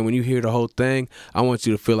what I'm saying? When you hear the whole thing, I want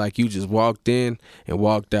you to feel like you just walked in and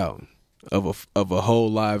walked out of a whole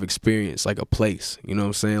live experience, like a place. You know what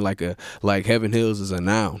I'm saying? Like Heaven Hills is a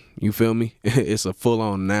noun. You feel me? It's a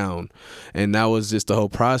full-on noun. And that was just the whole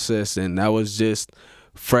process, and that was just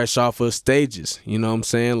fresh off of stages. You know what I'm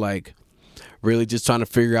saying? Like, really just trying to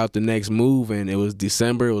figure out the next move, and it was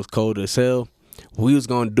December. It was cold as hell. We was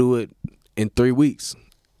going to do it in 3 weeks.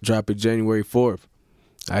 Drop it January 4th.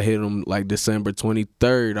 I hit him like December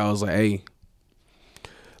 23rd. I was like, hey,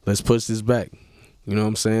 let's push this back. You know what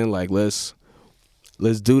I'm saying? Like, let's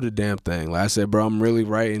do the damn thing. Like I said, bro, I'm really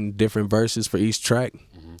writing different verses for each track.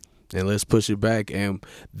 Mm-hmm. And let's push it back. And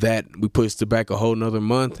that we pushed it back a whole nother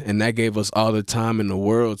month. And that gave us all the time in the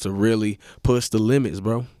world to really push the limits,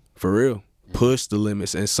 bro. For real. Mm-hmm. Push the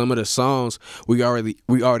limits. And some of the songs we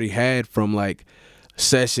already had from like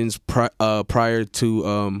sessions prior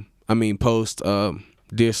to post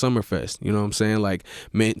Dear Summerfest, you know what I'm saying? Like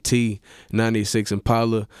Mint T, 96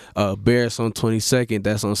 Impala, Barris on 22nd,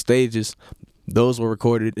 that's on stages. Those were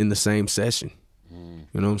recorded in the same session.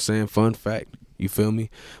 You know what I'm saying? Fun fact, you feel me?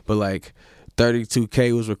 But like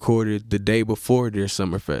 32K was recorded the day before Dear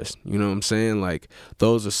Summerfest. You know what I'm saying? Like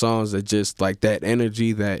those are songs that just like that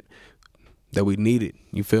energy that we needed.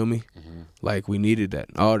 You feel me? Mm-hmm. Like we needed that,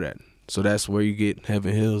 all that. So that's where you get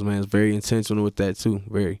Heaven Hills, man. It's very intentional with that too.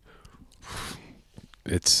 Very.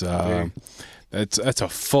 It's that's a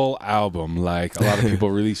full album. Like a lot of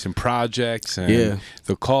people releasing projects and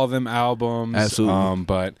they'll call them albums. Absolutely.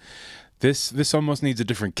 But this almost needs a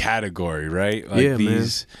different category, right? Like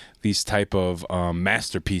these type of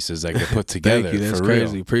masterpieces that get put together. Thank you. That's for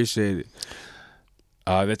crazy. Real. Appreciate it.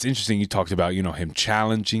 That's interesting. You talked about him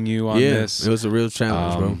challenging you on this. It was a real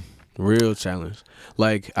challenge, bro. Real challenge.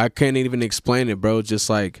 Like, I can't even explain it, bro. Just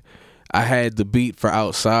like, I had the beat for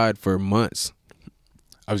Outside for months.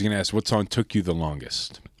 I was going to ask, what song took you the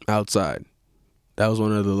longest? Outside. That was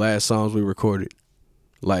one of the last songs we recorded.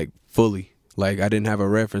 Like, fully. Like, I didn't have a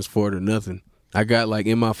reference for it or nothing. I got, like,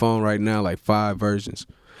 in my phone right now, like, 5 versions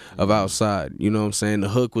of Outside. You know what I'm saying? The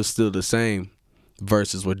hook was still the same.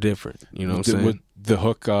 Verses were different. You know what I'm saying? The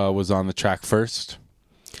hook was on the track first?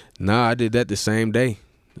 Nah, I did that the same day.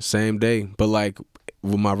 But like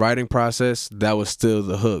with my writing process, that was still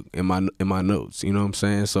the hook in my notes, you know what I'm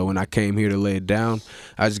saying? So when I came here to lay it down,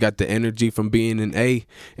 I just got the energy from being in A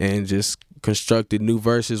and just constructed new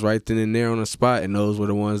verses right then and there on the spot, and those were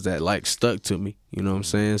the ones that like stuck to me. You know what I'm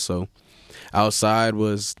saying? So Outside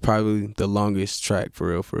was probably the longest track for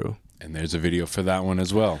real. And there's a video for that one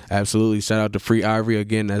as well. Absolutely. Shout out to Free Ivory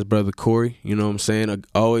again. That's brother Corey. You know what I'm saying?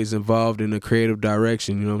 Always involved in the creative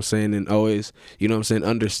direction. You know what I'm saying? And always, you know what I'm saying,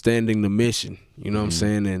 understanding the mission. You know what I'm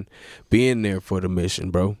saying? And being there for the mission,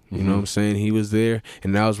 bro. You know what I'm saying? He was there,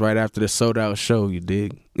 and that was right after the sold out show. You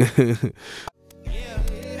dig? In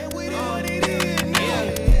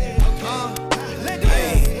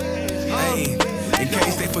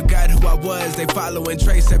case they forgot who I was, they follow and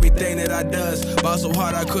trace everything that I does. Ball so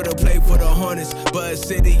hard I could've played for the Hornets. Buzz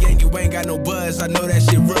City and you ain't got no buzz, I know that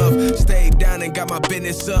shit rough. Stayed down and got my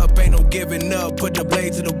business up, ain't no giving up. Put the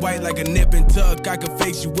blade to the white like a nip and tuck. I can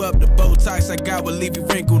fix you up, the Botox I got will leave you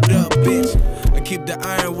wrinkled up, bitch. I keep the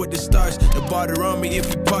iron with the starch, the barter on me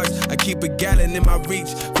if you parts. I keep a gallon in my reach,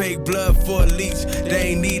 fake blood for a leech.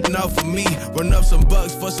 They ain't needing off of me, run up some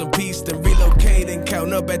bucks for some peace, then relocate and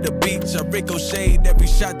count up at the beach. I ricochet every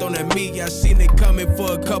shot thrown at me. I seen it coming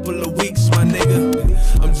for a couple of weeks, my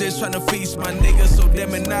nigga. I'm just trying to feast my nigga, so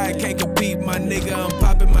them and I can't compete, my nigga. I'm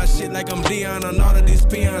popping my shit like I'm Dion on all of these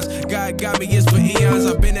peons. God got me, it's for eons.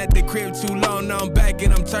 I've been at the crib too long, now I'm back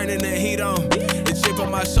and I'm turning the heat on. The chip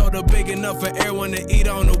on my shoulder big enough for everyone to eat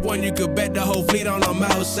on. The one you could bet the whole fleet on. I'm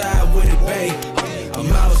outside with it, babe.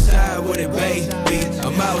 I'm outside with it, baby.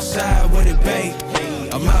 I'm outside with it, babe.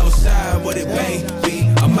 I'm outside with it, baby.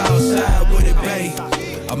 I'm outside with it, babe.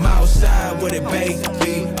 I'm outside with it, baby.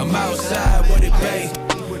 I'm outside with it, babe.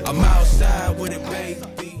 I'm outside with it, baby.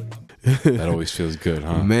 That always feels good,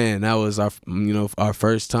 huh? Man, that was our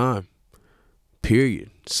first time, period,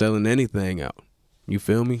 selling anything out. You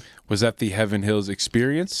feel me? Was that the Heaven Hills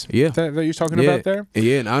experience? Yeah. That you're talking about there?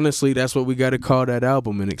 Yeah, and honestly, that's what we got to call that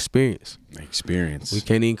album, an experience. Experience. We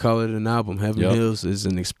can't even call it an album. Heaven Hills is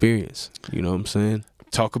an experience. You know what I'm saying?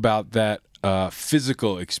 Talk about that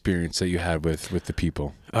physical experience that you had with the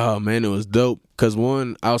people. Oh, man, it was dope. Because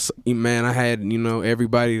I had,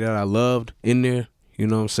 everybody that I loved in there, you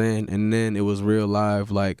know what I'm saying? And then it was real live,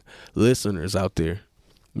 like, listeners out there,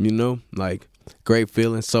 like, great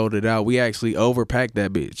feeling, sold it out. We actually overpacked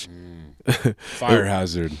that bitch. Fire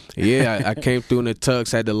hazard. Yeah, I came through in the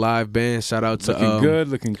tux, had the live band. Shout out to looking good,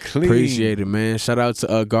 looking clean. Appreciate it, man. Shout out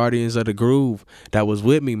to Guardians of the Groove that was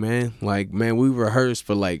with me, man. Like, man, we rehearsed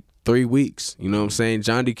for like 3 weeks. You know what I'm saying?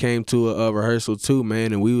 John D came to a rehearsal too,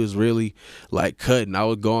 man, and we was really like cutting. I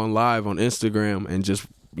would go on live on Instagram and just,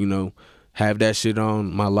 have that shit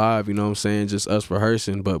on my live, you know what I'm saying, just us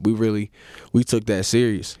rehearsing. But we took that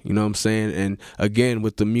serious, you know what I'm saying? And again,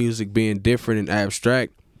 with the music being different and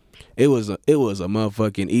abstract, it was a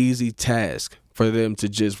motherfucking easy task for them to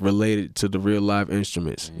just relate it to the real live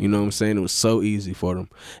instruments. You know what I'm saying? It was so easy for them.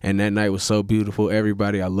 And that night was so beautiful.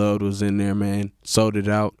 Everybody I loved was in there, man. Sold it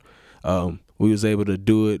out. We was able to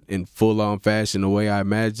do it in full-on fashion, the way I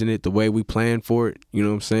imagined it, the way we planned for it. You know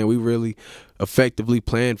what I'm saying? We really effectively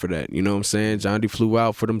planned for that. You know what I'm saying? John D flew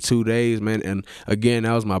out for them 2 days, man. And again,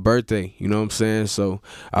 that was my birthday. You know what I'm saying? So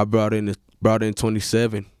I brought in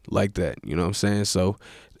 27 like that. You know what I'm saying? So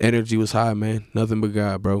energy was high, man. Nothing but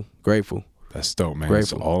God, bro. Grateful. That's dope, man.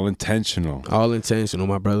 Grateful. It's all intentional. All intentional,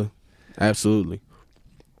 my brother. Absolutely.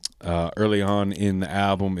 Early on in the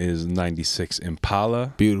album is 96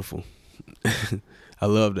 Impala. Beautiful. I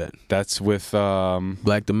love that. That's with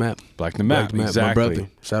Black the Map. Black the Map, exactly. My brother.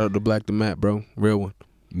 Shout out to Black the Map, bro. Real one.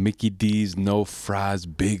 Mickey D's No Fries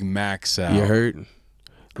Big Macs out. You heard?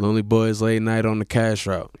 Lonely Boys Late Night on the Cash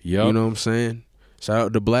Route. Yep. You know what I'm saying? Shout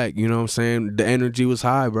out to Black. You know what I'm saying? The energy was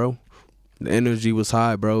high, bro.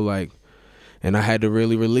 Like, and I had to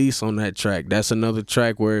really release on that track. That's another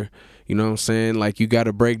track where, you know what I'm saying, like, you got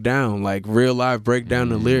to break down, like, real life break down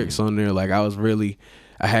the lyrics on there. Like, I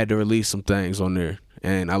had to release some things on there,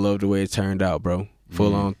 and I love the way it turned out, bro.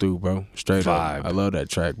 Full on through, bro. Straight Vibe. up. I love that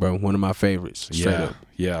track, bro. One of my favorites. Straight up.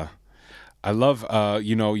 Yeah. I love,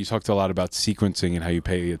 you talked a lot about sequencing and how you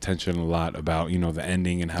pay attention a lot about, the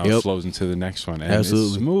ending and how it flows into the next one. And Absolutely.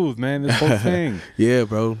 It's smooth, man, this whole thing. Yeah,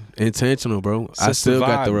 bro. Intentional, bro. I still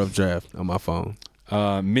got the rough draft on my phone.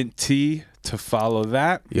 Mint Tea to follow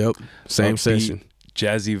that. Yep. Same Upbeat, session.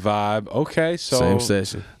 Jazzy vibe. Okay, so. Same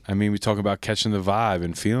session. I mean, we talk about catching the vibe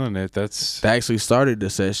and feeling it. That actually started the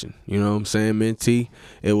session. You know what I'm saying? Mint Tea.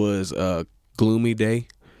 It was a gloomy day.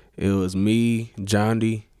 It was me, John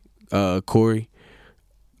D, Corey,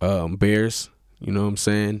 Bears. You know what I'm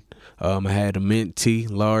saying? I had a mint tea,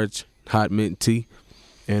 large, hot mint tea.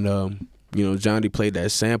 And, John D played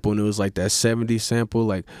that sample, and it was like that 70s sample.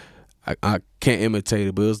 Like, I can't imitate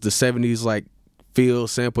it, but it was the 70s, like, feel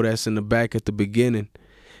sample that's in the back at the beginning.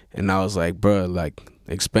 And I was like, bruh, like,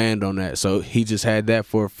 expand on that. So he just had that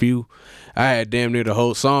for a few. I had damn near the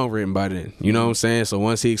whole song written by then. You know what I'm saying? So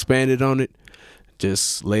once he expanded on it,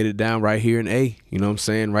 just laid it down right here in A. You know what I'm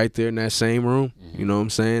saying? Right there in that same room. You know what I'm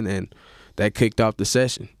saying? And that kicked off the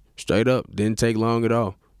session. Straight up. Didn't take long at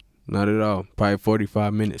all. Not at all. Probably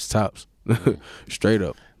 45 minutes tops. Straight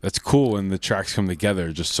up. That's cool when the tracks come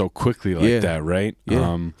together just so quickly like that, right?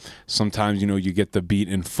 Yeah. Sometimes, you get the beat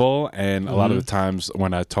in full, and a lot of the times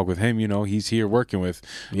when I talk with him, he's here working with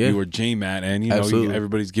you or J-Matt, and,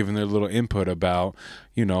 everybody's giving their little input about,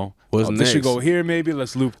 this should go here maybe,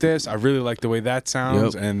 let's loop this. I really like the way that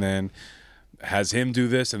sounds, and then has him do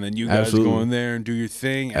this, and then you guys go in there and do your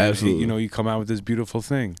thing, and, you come out with this beautiful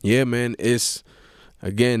thing. Yeah, man, it's,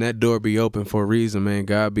 again, that door be open for a reason, man.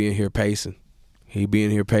 God being here pacing. He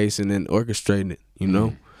being here pacing and orchestrating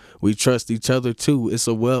it, We trust each other, too. It's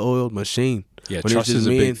a well-oiled machine. Yeah, trust is a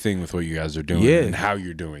big thing with what you guys are doing and how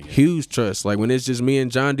you're doing it. Huge trust. Like, when it's just me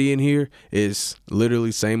and John D in here, it's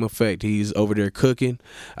literally same effect. He's over there cooking.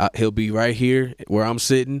 He'll be right here where I'm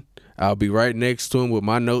sitting. I'll be right next to him with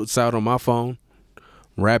my notes out on my phone,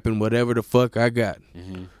 rapping whatever the fuck I got.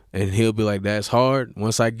 And he'll be like, that's hard.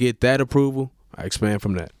 Once I get that approval, I expand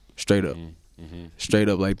from that. Straight up. Straight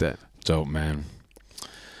up like that. Dope, man.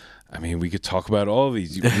 I mean, we could talk about all of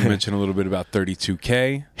these. You mentioned a little bit about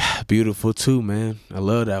 32K. Beautiful too, man. I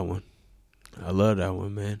love that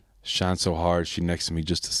one, man. Shine so hard, she next to me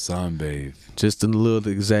just to sunbathe. Just a little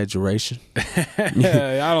exaggeration.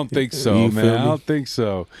 Yeah, I don't think so, man. I don't think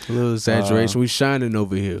so. A little exaggeration. We shining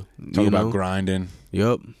over here. Talk about grinding.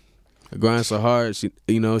 Yup. I grind so hard,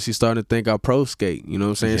 she's starting to think I pro skate. You know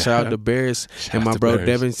what I'm saying? Shout out to Bears and my bro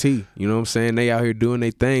Devin T. You know what I'm saying? They out here doing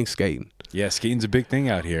their thing skating. Yeah, skating's a big thing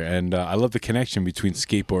out here, and I love the connection between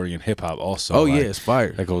skateboarding and hip hop. Also, oh yeah, it's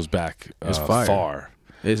fire. That goes back fire. Far.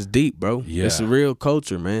 It's deep, bro. Yeah, it's a real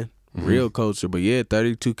culture, man. Real culture. But yeah,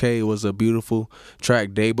 32K was a beautiful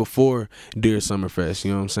track day before Dear Summerfest.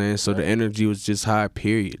 You know what I'm saying? So the energy was just high.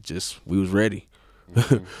 Period. Just we was ready.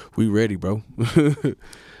 We ready, bro.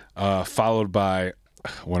 Followed by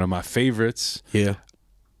one of my favorites. Yeah,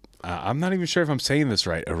 I'm not even sure if I'm saying this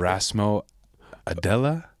right. Erasmo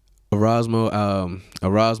Adela. Erasmo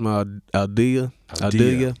Aldeia.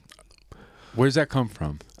 Where's that come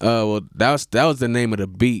from? Well, that was the name of the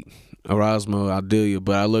beat, Erasmo Aldeia.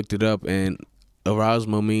 But I looked it up, and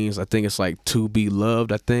Erasmo means, I think it's like to be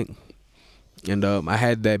loved, I think. And I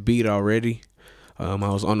had that beat already. I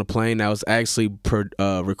was on the plane. I was actually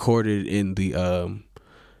recorded in the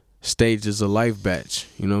Stages of Life batch.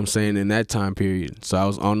 You know what I'm saying? In that time period. So I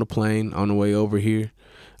was on the plane on the way over here.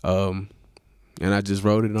 And I just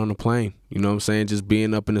wrote it on the plane, you know what I'm saying? Just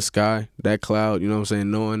being up in the sky, that cloud, you know what I'm saying?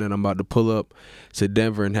 Knowing that I'm about to pull up to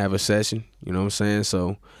Denver and have a session, you know what I'm saying?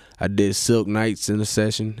 So I did Silk Nights in the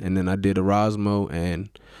session, and then I did Erasmo and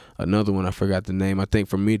another one, I forgot the name, I think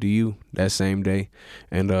From Me to You, that same day.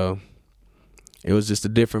 And it was just a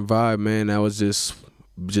different vibe, man. That was just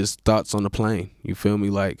thoughts on the plane, you feel me?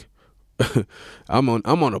 Like, I'm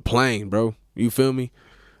on a plane, bro, you feel me?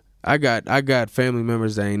 I got family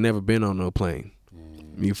members that ain't never been on no plane.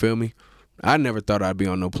 You feel me? I never thought I'd be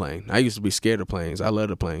on no plane. I used to be scared of planes. I love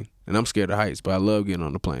the plane. And I'm scared of heights, but I love getting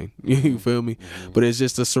on the plane. You feel me? But it's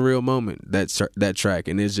just a surreal moment, that track.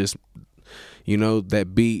 And it's just,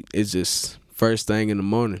 that beat is just first thing in the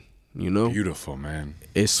morning, Beautiful, man.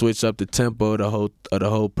 It switched up the tempo of the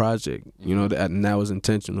whole project. And that was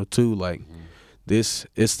intentional too. Like, it's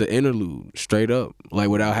the interlude, straight up. Like,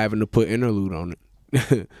 without having to put interlude on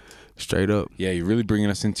it. Straight up. Yeah, you're really bringing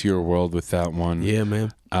us into your world with that one. Yeah,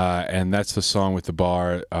 man. And that's the song with the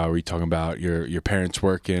bar where you're talking about your parents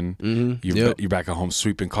working. You're back at home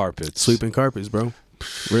sweeping carpets. Sweeping carpets, bro.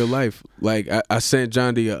 Real life. Like, I sent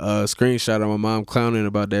John D a screenshot of my mom clowning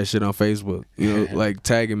about that shit on Facebook. Like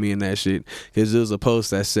tagging me in that shit. Because there was a post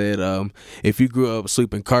that said, if you grew up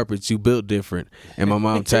sweeping carpets, you built different. And my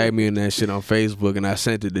mom tagged me in that shit on Facebook, and I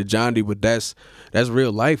sent it to John D. But that's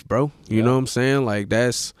real life, bro. You know what I'm saying? Like,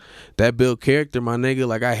 that built character, my nigga.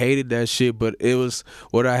 Like, I hated that shit, but it was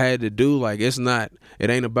what I had to do. Like, it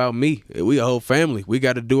ain't about me. We a whole family. We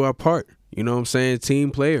got to do our part. You know what I'm saying? Team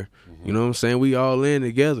player. You know what I'm saying? We all in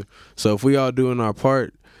together. So if we all doing our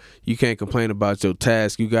part, you can't complain about your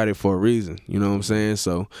task. You got it for a reason. You know what I'm saying?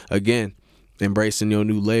 So again, embracing your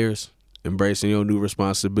new layers, embracing your new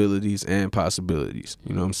responsibilities and possibilities.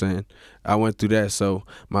 You know what I'm saying? I went through that, so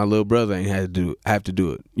my little brother ain't have to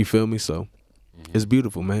do it. You feel me? So it's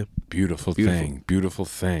beautiful, man. Beautiful thing. Beautiful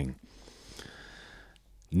thing.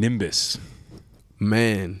 Nimbus.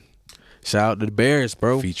 Man, Shout out to the Bears,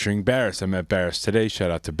 bro. Featuring Barris. I met Barris today.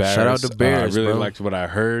 Shout out to Barris. Shout out to Bears, I really bro. liked what I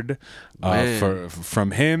heard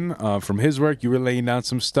from him, from his work. You were laying down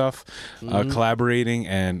some stuff, collaborating,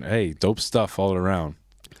 and hey, dope stuff all around.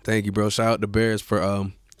 Thank you, bro. Shout out to Bears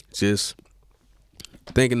for just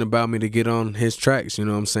thinking about me to get on his tracks. You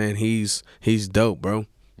know what I'm saying? He's dope, bro.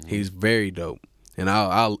 He's very dope. And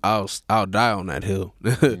I'll die on that hill.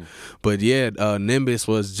 But yeah, Nimbus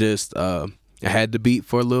was just I had the beat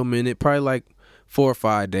for a little minute, probably like 4 or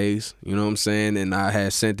 5 days, you know what I'm saying? And I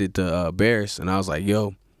had sent it to Barris, and I was like,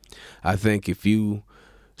 yo, I think if you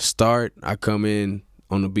start, I come in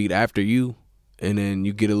on the beat after you, and then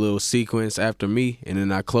you get a little sequence after me, and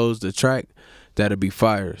then I close the track, that'll be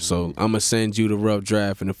fire. So I'm going to send you the rough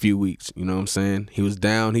draft in a few weeks, you know what I'm saying? He was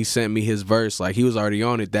down. He sent me his verse. Like, he was already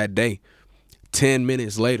on it that day. 10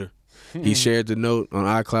 minutes later, he shared the note on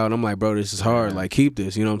iCloud. I'm like, bro, this is hard. Like, keep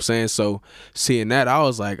this, you know what I'm saying? So seeing that, I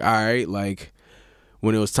was like, all right, like,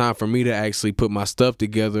 when it was time for me to actually put my stuff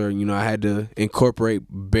together, you know, I had to incorporate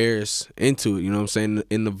Barris into it, you know what I'm saying,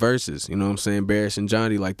 in the verses, you know what I'm saying, Barris and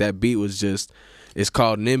Johnny. Like, that beat was just, it's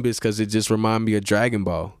called Nimbus because it just reminded me of Dragon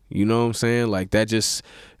Ball, you know what I'm saying? Like, that just,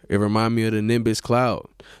 it reminded me of the Nimbus cloud.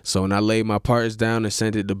 So when I laid my parts down and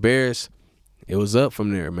sent it to Barris, it was up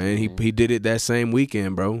from there, man. He did it that same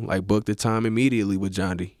weekend, bro. Like, booked the time immediately with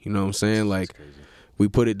Johnny. You know what I'm saying? Like, we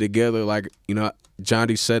put it together. Like, you know,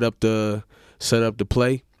 Johnny set up the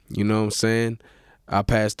play. You know what I'm saying? I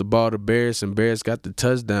passed the ball to Barris, and Barris got the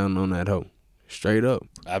touchdown on that hoe. Straight up.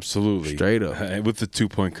 Absolutely. Straight up. With the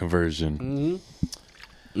 2-point conversion.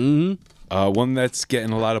 One that's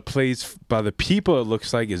getting a lot of plays by the people, it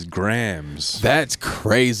looks like, is Grams. That's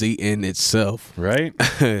crazy in itself. Right?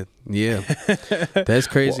 Yeah. That's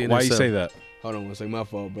crazy in itself. Why you say that? Hold on one second. My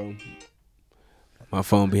fault, bro. My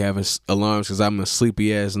phone be having alarms because I'm a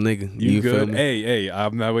sleepy ass nigga. You feel good? me? Hey,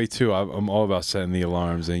 I'm that way too. I'm all about setting the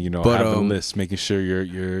alarms and, you know, But, have the list, making sure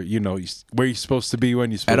you're you know, where you're supposed to be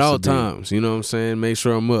when you're supposed at to be. all times, you know what I'm saying? Make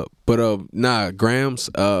sure I'm up. But nah, Grams,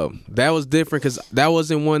 that was different because that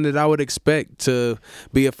wasn't one that I would expect to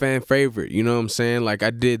be a fan favorite. You know what I'm saying? Like,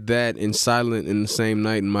 I did that in silent in the same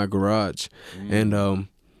night in my garage, and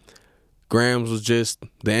Grams was just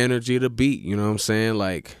the energy of the beat. You know what I'm saying?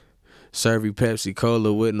 Like, serve you Pepsi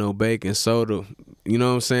Cola with no baking soda. You know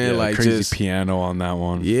what I'm saying? Yeah, like, crazy just piano on that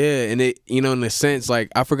one. Yeah, and it, you know, in a sense, like,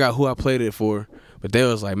 I forgot who I played it for, but they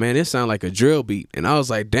was like, man, this sound like a drill beat. And I was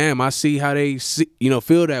like, damn, I see how they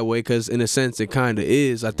feel that way, because in a sense it kind of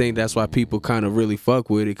is. I think that's why people kind of really fuck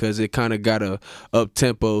with it, because it kind of got a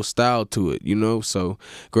up-tempo style to it, you know? So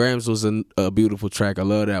Grams was a beautiful track. I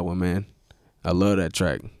love that one, man. I love that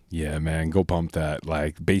track. Yeah, man, go bump that.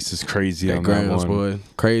 Like, bass is crazy That on Grams, that one. boy,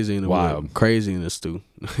 crazy in the Wild. wood. Crazy in the stew.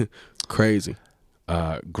 Crazy.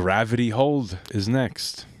 Gravity Hold is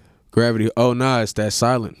next. Gravity. Oh, nah, it's that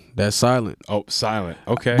silent. That's silent. Oh, silent.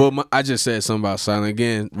 Okay. But I just said something about silent.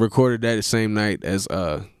 Again, recorded that the same night as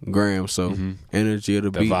Graham. So energy of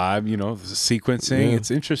the the beat. vibe, you know, the sequencing. Yeah.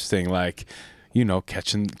 It's interesting. Like, you know,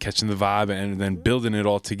 catching the vibe and then building it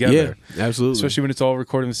all together. Yeah, absolutely. Especially when it's all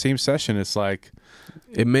recorded in the same session. It's like,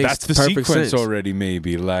 It makes that's the perfect sequence sense. already,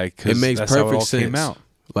 maybe. Like, 'cause It makes that's perfect how it all sense. came out.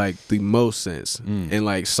 Like, the most sense. And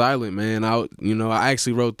like silent, man. I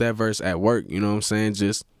actually wrote that verse at work. You know what I'm saying?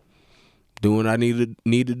 Just doing what I need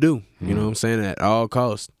to do. You know what I'm saying? At all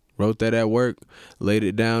costs. Wrote that at work. Laid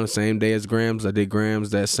it down the same day as Grams. I did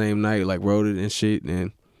Grams that same night. Like, wrote it and shit.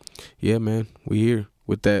 And yeah, man, we here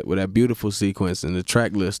with that beautiful sequence and the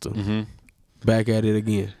track lister. Back at it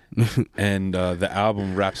again. And the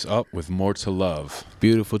album wraps up with More to Love.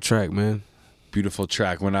 Beautiful track, man. Beautiful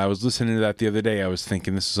track. When I was listening to that the other day, I was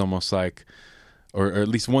thinking this is almost like, or at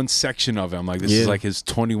least one section of it, I'm like, this is like his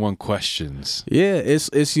 21 questions. Yeah,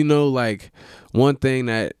 it's you know, like, one thing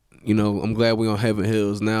that, you know, I'm glad we on Heaven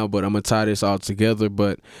Hills now, but I'm gonna tie this all together.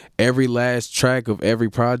 But every last track of every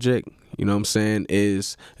project, you know what I'm saying,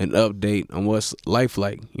 is an update on what's life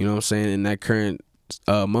like, you know what I'm saying, in that current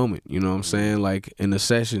moment, you know what I'm saying, like in the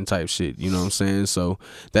session type shit, you know what I'm saying. So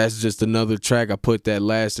that's just another track. I put that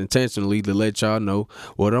last intentionally to let y'all know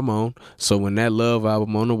what I'm on. So when that Love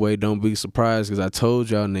album on the way, don't be surprised, because I told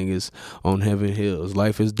y'all niggas on Heaven Hills,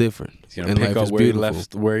 life is different. He's gonna pick up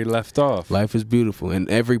where he left off. Life is beautiful. And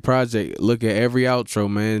every project, look at every outro,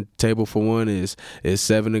 man. Table for One is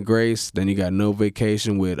 7 of Grace. Then you got No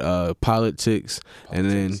Vacation with Politics. And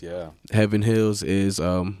then Heaven Hills is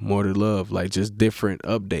More to Love. Like, just different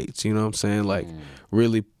updates, you know what I'm saying? Like,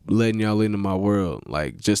 really letting y'all into my world.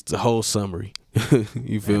 Like, just the whole summary.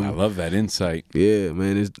 You feel me? I love that insight. Yeah,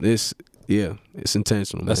 man. It's Yeah, it's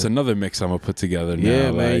intentional. That's man. another mix I'm gonna put together now.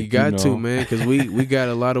 Yeah, man, like, you got know. to, man, because we got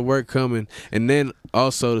a lot of work coming. And then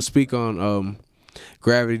also to speak on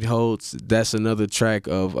Gravity Holds, that's another track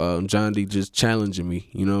of John D just challenging me.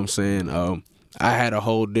 You know what I'm saying? I had a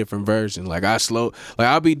whole different version. Like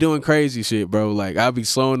I'll be doing crazy shit, bro. Like I'll be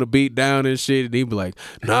slowing the beat down and shit, and he'd be like,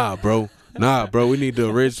 Nah, bro, we need the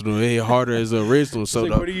original. It hit harder as the original. So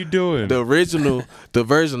Like, what are you doing? The original, the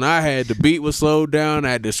version I had, the beat was slowed down.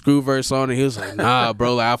 I had the screw verse on it. He was like, Nah,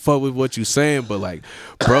 bro, like I fuck with what you saying, but like,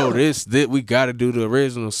 bro, this we gotta do the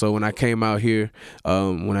original. So when I came out here,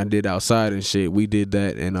 when I did Outside and shit, we did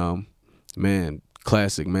that, and man,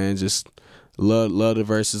 classic, man, just. Love the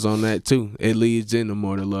verses on that too. It leads into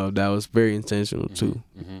More to Love. That was very intentional too.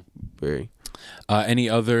 Very. Any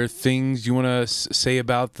other things you want to say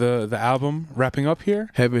about the album wrapping up here?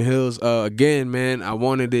 Heaven Hills. Again, man, I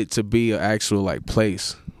wanted it to be an actual like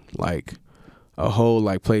place, like a whole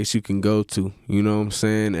like place you can go to. You know what I'm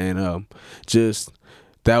saying? And just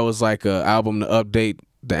that was like a album to update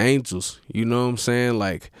the Angels. You know what I'm saying?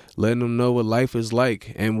 Like letting them know what life is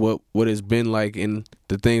like and what it's been like in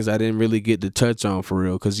the things I didn't really get to touch on for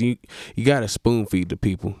real. Cause you gotta spoon feed the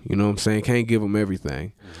people. You know what I'm saying? Can't give them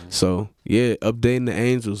everything. So yeah, updating the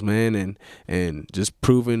Angels, man, and just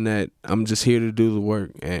proving that I'm just here to do the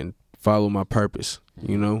work and follow my purpose.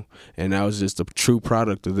 You know, and that was just a true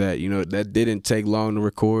product of that. You know, that didn't take long to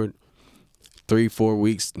record. 3-4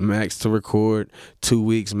 weeks max to record, 2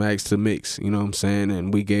 weeks max to mix, you know what I'm saying?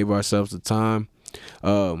 And we gave ourselves the time.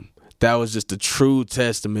 That was just a true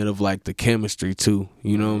testament of like the chemistry too,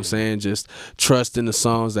 you know what I'm saying? Just trusting the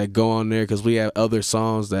songs that go on there, because we have other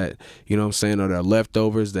songs that, you know what I'm saying, are the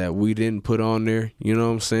leftovers that we didn't put on there, you know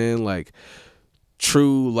what I'm saying? Like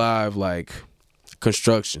true live like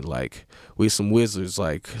construction, like we some wizards,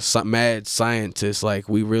 like some mad scientists, like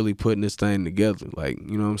we really putting this thing together, like,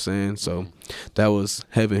 you know what I'm saying? So that was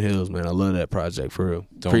Heaven Hills, man. I love that project for real.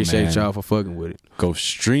 Appreciate y'all for fucking with it. Go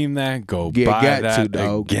stream that, go Yeah, buy got that to,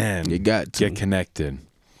 dog. again. You got to. Get connected.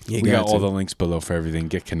 You We got all to. the links below for everything.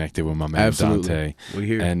 Get connected with my man Absolutely. Dante. We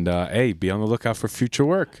here. And hey, be on the lookout for future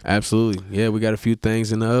work. Absolutely. Yeah, we got a few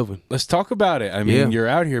things in the oven. Let's talk about it. I mean, Yeah. you're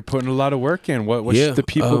out here putting a lot of work in. What Yeah, should the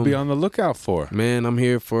people be on the lookout for? Man, I'm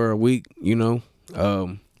here for a week, you know.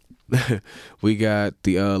 We got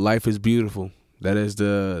the Life is Beautiful. That is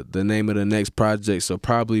the name of the next project. So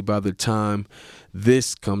probably by the time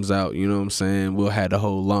this comes out, you know what I'm saying, we'll have the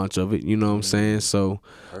whole launch of it, you know what I'm saying? So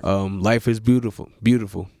Life is Beautiful,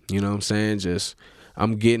 you know what I'm saying? Just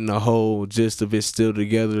I'm getting the whole gist of it still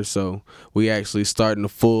together. So we actually starting the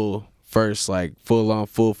full force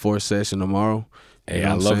session tomorrow. Hey, You know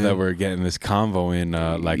I what I'm love saying? that we're getting this convo in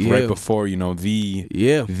right Yeah. before, you know,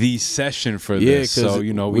 the session for Yeah, this. So,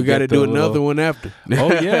 you know, we got to get the do another little- one after.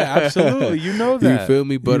 Oh yeah, absolutely. You know that. You feel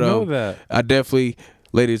me? But you know that. I definitely,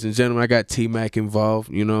 ladies and gentlemen, I got T-Mac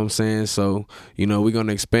involved, you know what I'm saying? So, you know, we're going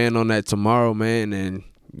to expand on that tomorrow, man. And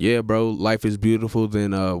yeah, bro, Life is Beautiful.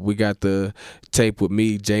 Then we got the tape with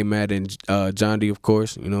me, J-Matt, and John D, of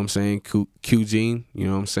course, you know what I'm saying? Q-Gene, you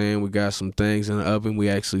know what I'm saying? We got some things in the oven. We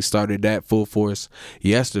actually started that full force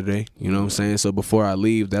yesterday, you know what I'm saying? So before I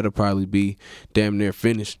leave, that'll probably be damn near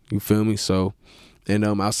finished, you feel me? So, and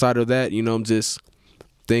outside of that, you know, I'm just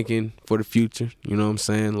thinking for the future, you know what I'm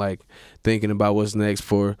saying? Like thinking about what's next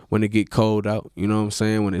for when it get cold out, you know what I'm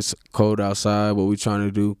saying? When it's cold outside, what we trying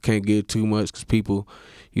to do, can't get too much because people,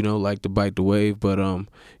 you know, like to bite the wave. But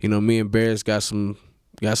you know, me and Bears got some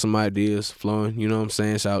ideas flowing, you know what I'm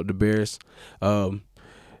saying? Shout out to Bears.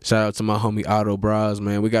 Shout out to my homie Otto Braz,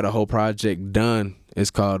 man. We got a whole project done. It's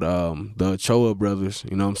called the Ochoa Brothers,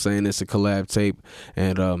 you know what I'm saying? It's a collab tape,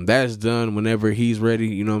 and that's done. Whenever he's ready,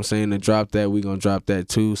 you know what I'm saying, to drop that, we gonna drop that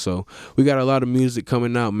too. So we got a lot of music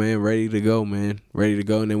coming out, man, ready to go, man, ready to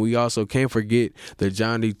go. And then we also can't forget the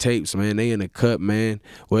John D tapes, man. They in the cut, man,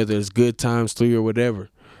 whether it's Good Times 3 or whatever,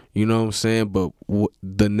 you know what I'm saying? But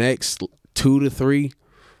the next 2 to 3,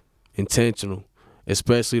 intentional,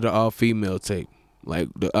 especially the all-female tape. Like,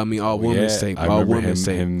 all women's tape. I All remember women's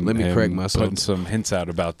tape. Let me correct myself. Putting some hints out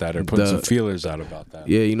about that, or putting some feelers out about that.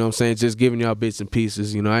 Yeah, you know what I'm saying? Just giving y'all bits and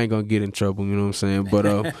pieces. You know, I ain't going to get in trouble, you know what I'm saying?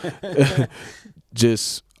 But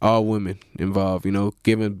just all women involved, you know,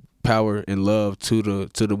 giving power and love to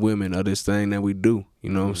the women of this thing that we do,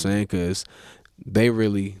 you know what I'm saying? Because they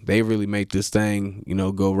really make this thing, you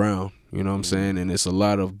know, go round. You know what I'm saying? And it's a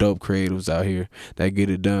lot of dope creatives out here that get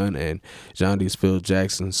it done. And John D's Phil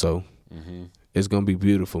Jackson, so it's gonna be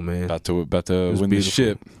beautiful, man. About to win the beautiful.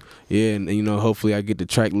 ship. Yeah, and you know, hopefully I get to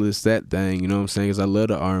track list that thing. You know what I'm saying? Because I love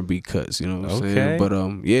the R&B cuts. You know what I'm saying? But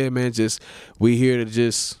yeah, man, just we here to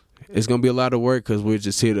just. It's gonna be a lot of work because we're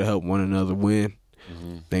just here to help one another win.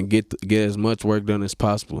 then get as much work done as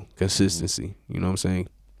possible. Consistency, you know what I'm saying?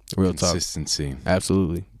 Real talk. Consistency.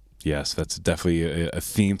 Absolutely. Yes, that's definitely a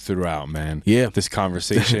theme throughout, man. Yeah. This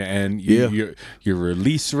conversation and your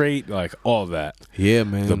release rate, like all that. Yeah,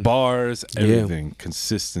 man. The bars, everything.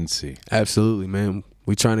 Consistency. Absolutely, man.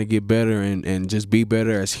 We trying to get better and just be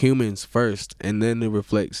better as humans first, and then it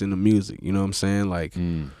reflects in the music. You know what I'm saying? Like,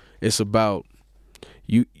 it's about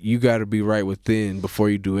you got to be right within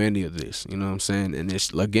before you do any of this. You know what I'm saying? And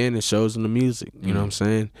it shows in the music. You know what I'm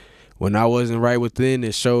saying? When I wasn't right within,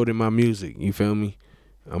 it showed in my music. You feel me?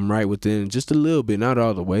 I'm right within just a little bit, not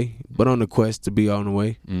all the way, but on the quest to be on the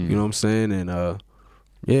way. You know what I'm saying? And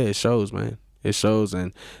yeah, it shows, man. It shows,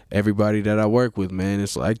 and everybody that I work with, man,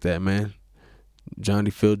 it's like that, man.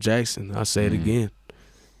 Johnny Phil Jackson, I'll say it again.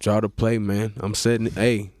 Draw the play, man. I'm setting it,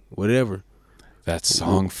 hey, whatever. That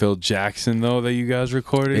song Phil Jackson though that you guys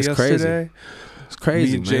recorded Crazy. yesterday. It's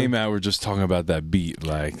crazy, Me and man. J-Matt were just talking about that beat.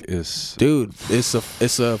 Like, Dude, it's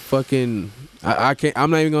a fucking I can't,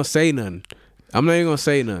 I'm not even gonna say nothing.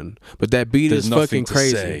 But that beat There's is fucking nothing to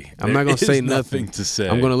crazy. say. I'm not gonna There say is nothing. nothing to say.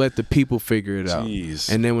 I'm gonna let the people figure it out. Jeez.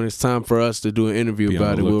 And then when it's time for us to do an interview Be on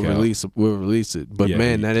about the it, we'll lookout. release it. But Yeah,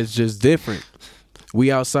 man, that is just different. We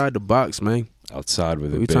outside the box, man. outside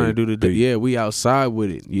with it. We trying to do we outside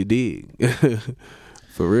with it. You dig?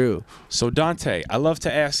 For real. So Dante, I love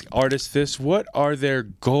to ask artists this: what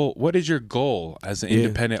is your goal as an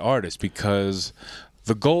independent artist? Because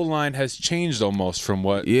the goal line has changed almost from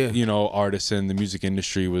what artists in the music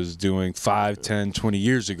industry was doing 5, 10, 20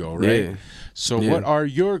 years ago, right? Yeah. So what are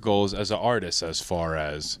your goals as an artist, as far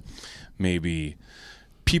as maybe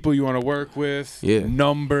people you want to work with,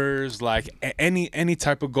 numbers, like any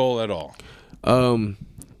type of goal at all?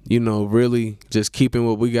 Really just keeping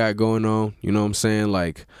what we got going on. You know what I'm saying?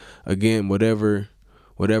 Like, again, whatever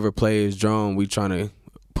play is drawn, we trying to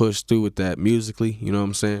push through with that musically. You know what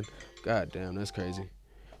I'm saying? God damn, that's crazy.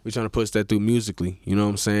 We trying to push that through musically. You know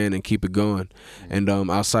what I'm saying? And keep it going. And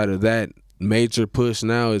outside of that, major push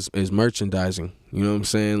now is merchandising. You know what I'm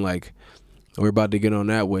saying? Like, we're about to get on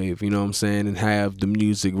that wave, you know what I'm saying, and have the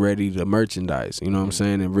music ready to merchandise, you know what I'm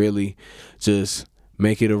saying, and really just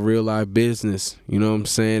make it a real live business, you know what I'm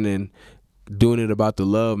saying, and doing it about the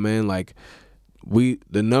love, man. Like,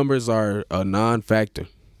 the numbers are a non-factor,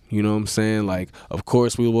 you know what I'm saying. Like, of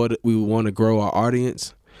course we want to grow our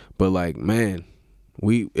audience, but like, man,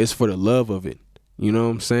 it's for the love of it, you know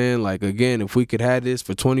what I'm saying. Like, again, if we could have this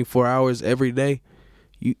for 24 hours every day,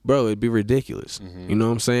 it'd be ridiculous. You know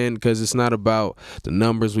what I'm saying? Because it's not about the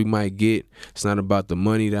numbers we might get. It's not about the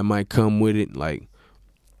money that might come with it. Like,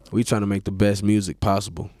 we trying to make the best music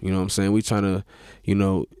possible. You know what I'm saying? We trying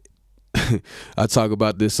to, I talk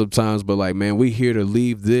about this sometimes, but like, man, we here to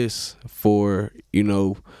leave this for,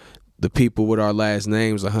 the people with our last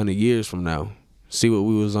names 100 years from now. See what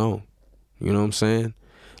we was on. You know what I'm saying?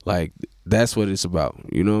 Like, that's what it's about.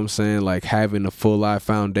 You know what I'm saying? Like, having a full live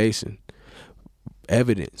foundation.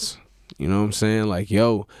 Evidence, you know what I'm saying? Like,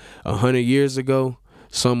 100 years ago,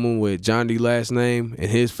 someone with John D last name and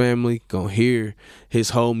his family gonna hear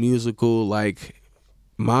his whole musical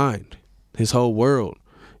mind, his whole world.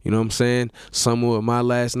 You know what I'm saying? Someone with my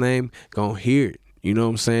last name gonna hear it. You know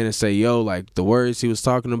what I'm saying? And say, like, the words he was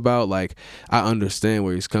talking about, like, I understand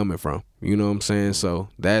where he's coming from. You know what I'm saying? So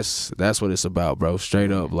that's what it's about, bro.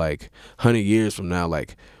 Straight up, like, 100 years from now,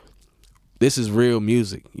 like, this is real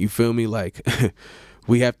music. You feel me? Like,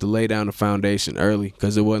 we have to lay down the foundation early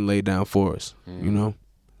because it wasn't laid down for us, you know?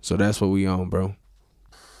 So that's what we on, bro.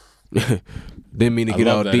 Didn't mean to get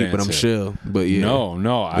all deep, but I'm chill. But yeah.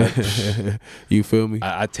 No. You feel me?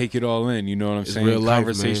 I take it all in. You know what I'm saying? Real life,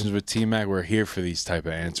 Conversations man. with T-Mac, we're here for these type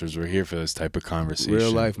of answers. We're here for this type of conversation.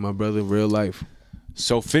 Real life, my brother. Real life.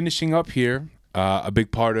 So finishing up here, a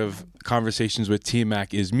big part of Conversations with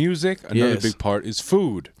T-Mac is music. Another big part is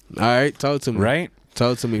food. All right, talk to me. Right?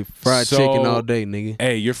 Talk to me. Fried chicken all day, nigga.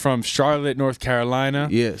 Hey, you're from Charlotte, North Carolina.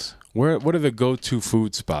 Yes. What are the go-to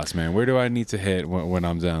food spots, man? Where do I need to hit when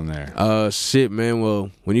I'm down there? Shit, man.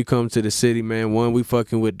 Well, when you come to the city, man, we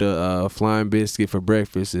fucking with the Flying Biscuit for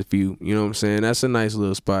breakfast. If you know what I'm saying, that's a nice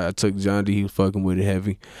little spot. I took John D. He was fucking with it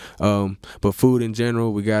heavy. But food in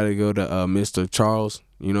general, we gotta go to Mr. Charles.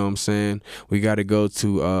 You know what I'm saying? We got to go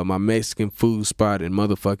to my Mexican food spot in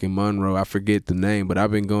motherfucking Monroe. I forget the name, but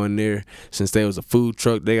I've been going there since there was a food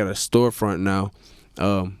truck. They got a storefront now.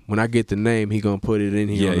 When I get the name, he gonna put it in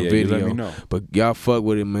here on the video. You let me know. But y'all fuck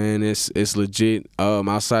with it, man. It's legit.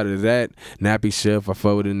 Outside of that, Nappy Chef, I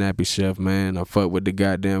fuck with the Nappy Chef, man. I fuck with the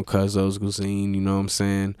goddamn Cuzzo's Cuisine. You know what I'm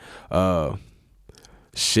saying?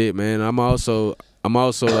 Shit, man. I'm also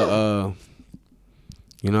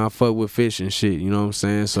You know, I fuck with fish and shit, you know what I'm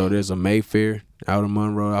saying? So there's a Mayfair out in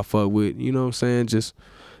Monroe I fuck with, you know what I'm saying? Just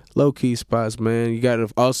low-key spots, man. You gotta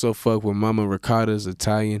also fuck with Mama Ricotta's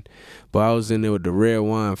Italian. But I was in there with the red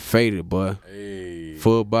wine, faded, boy. Hey.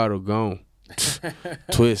 Full bottle gone.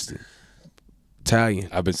 Twisted. Italian.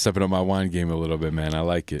 I've been stepping up my wine game a little bit, man. I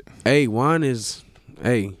like it. Hey, wine is,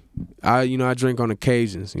 hey, I drink on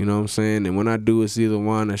occasions, you know what I'm saying? And when I do, it's either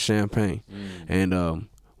wine or champagne.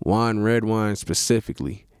 And red wine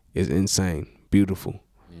specifically, is insane. Beautiful.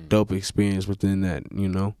 Dope experience within that, you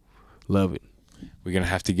know. Love it. We're going to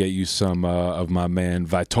have to get you some of my man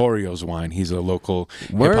Vittorio's wine. He's a local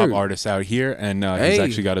hip-hop artist out here, and he's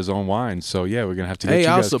actually got his own wine. So, yeah, we're going to have to get you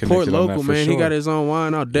guys I'll support connected on local, that for man. sure. He got his own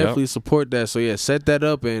wine. I'll definitely support that. So, yeah, set that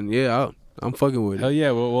up, and, yeah, I'm fucking with it. Hell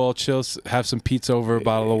yeah, we'll all chill, have some pizza over a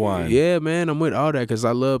bottle of wine. Yeah, man, I'm with all that because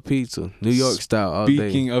I love pizza. New York style all day.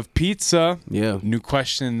 Speaking of pizza, new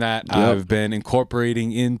question that I've been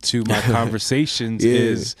incorporating into my conversations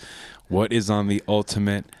is, what is on the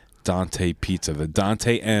ultimate Dante pizza? The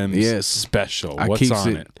Dante M special. What's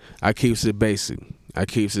on it? I keeps it basic. I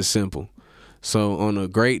keeps it simple. So on a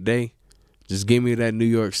great day, just give me that New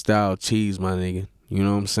York style cheese, my nigga. You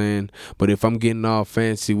know what I'm saying? But if I'm getting all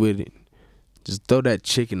fancy with it, just throw that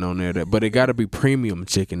chicken on there. But it gotta be premium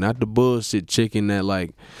chicken, not the bullshit chicken that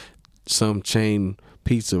like some chain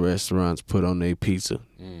pizza restaurants put on their pizza.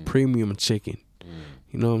 Premium chicken.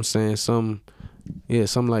 You know what I'm saying? Something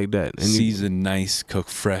like that. And seasoned nice,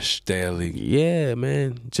 cooked fresh daily. Yeah,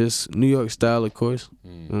 man. Just New York style, of course.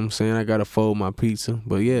 You know what I'm saying? I gotta fold my pizza.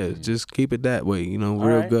 But yeah, just keep it that way, you know,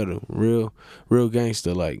 real gutter. Real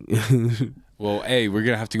gangster like. Well, hey, we're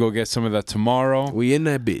gonna have to go get some of that tomorrow. We in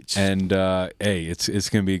that bitch. And hey, it's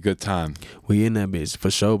gonna be a good time. We in that bitch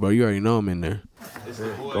for sure, bro. You already know I'm in there.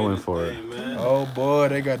 Going for it. Oh boy,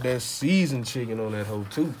 they got that seasoned chicken on that hoe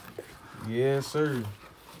too. Yes, sir.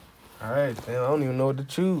 All right, damn, I don't even know what to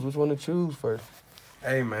choose. Which one to choose first?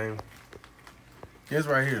 Hey, man. This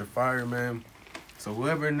right here, the fire, man. So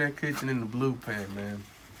whoever in that kitchen in the blue pan, man.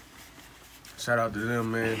 Shout out to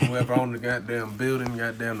them, man. Whoever on the goddamn building,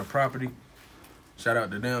 goddamn the property. Shout out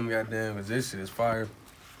to them, goddamn, because this shit is fire.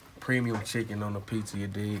 Premium chicken on the pizza, you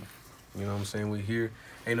dig? You know what I'm saying? We here.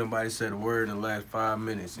 Ain't nobody said a word in the last 5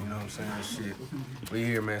 minutes. You know what I'm saying? Shit. We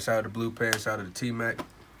here, man. Shout out to Blue Pan. Shout out to T-Mac.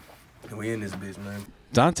 And we in this bitch, man.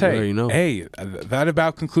 Dante, you know. Hey, that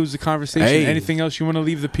about concludes the conversation. Hey. Anything else you want to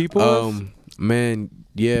leave the people with? Man,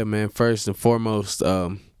 yeah, man. First and foremost,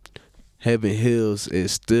 Heaven Hills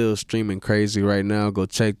is still streaming crazy right now. Go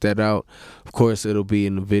check that out. Of course, it'll be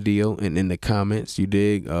in the video and in the comments. You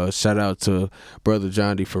dig? Shout out to Brother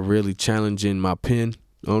Johnny for really challenging my pen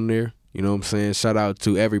on there. You know what I'm saying? Shout out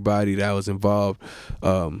to everybody that was involved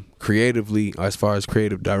creatively as far as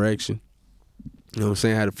creative direction. You know what I'm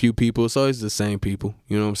saying? Had a few people. It's always the same people.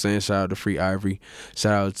 You know what I'm saying? Shout out to Free Ivory.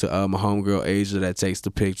 Shout out to my homegirl Asia that takes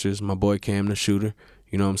the pictures. My boy Cam the shooter.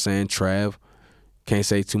 You know what I'm saying? Trav. Can't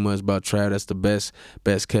say too much about Trav. That's the best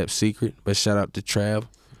kept secret. But shout out to Trav.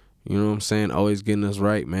 You know what I'm saying? Always getting us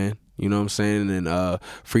right, man. You know what I'm saying? And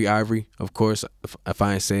Free Ivory, of course, if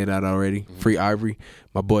I ain't said that already. Free Ivory.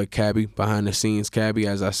 My boy Cabby, behind the scenes Cabby,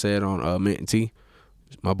 as I said on Mint and Tea.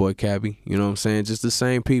 My boy Cabby, you know what I'm saying? Just the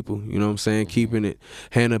same people, you know what I'm saying? Keeping it.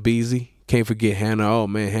 Hannah Beasley, can't forget Hannah. Oh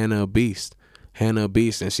man, Hannah a beast. Hannah a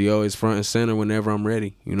beast, and she always front and center whenever I'm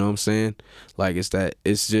ready. You know what I'm saying? Like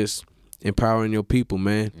it's just empowering your people,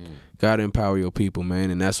 man. Gotta empower your people,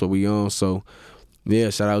 man, and that's what we on. So yeah,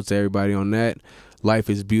 shout out to everybody on that. Life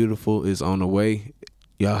is Beautiful is on the way.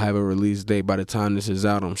 Y'all have a release date by the time this is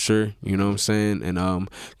out, I'm sure. You know what I'm saying? And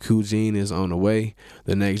Coogene is on the way.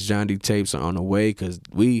 The next John D tapes are on the way because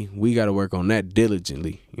we got to work on that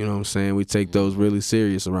diligently. You know what I'm saying? We take those really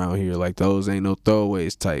serious around here. Like those ain't no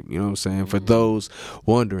throwaways type. You know what I'm saying? For those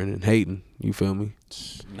wondering and hating, you feel me?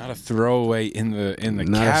 Not a throwaway in the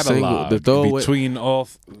Not catalog the throwaway, between all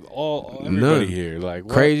everybody here. Like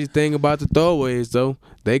what? Crazy thing about the throwaways though,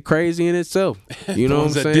 they crazy in itself. You know what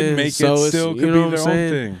I'm saying? That didn't make it still could be their own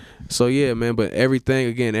thing. So yeah, man, but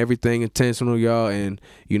everything intentional, y'all. And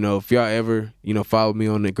you know, if y'all ever, follow me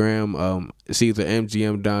on the gram, it's either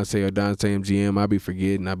MGM Dante or Dante MGM. I be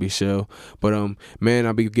forgetting, I be sure. But man,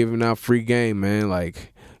 I be giving out free game, man.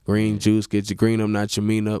 Like green juice, get your green up, not your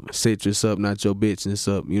mean up. Citrus up, not your bitchness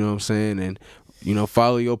up. You know what I'm saying? And you know,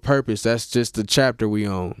 follow your purpose. That's just the chapter we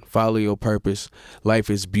on. Follow your purpose. Life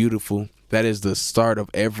is beautiful. That is the start of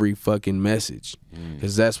every fucking message.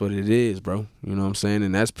 Because that's what it is, bro. You know what I'm saying?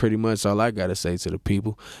 And that's pretty much all I got to say to the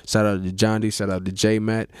people. Shout out to John D. Shout out to J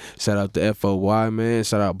Matt. Shout out to FOY, man.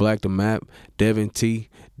 Shout out Black the Map. Devin T.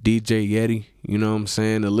 DJ Yeti. You know what I'm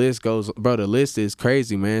saying? The list goes, bro, the list is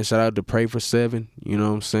crazy, man. Shout out to Pray for 7. You know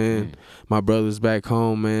what I'm saying? My brothers back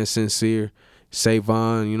home, man. Sincere.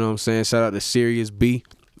 Savon, you know what I'm saying? Shout out to Sirius B.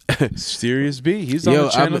 Sirius B, he's on the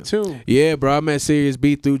channel too. Yeah, bro, I met Sirius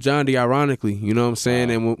B through John D, ironically. You know what I'm saying?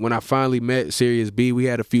 Wow. And when I finally met Sirius B, we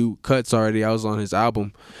had a few cuts already. I was on his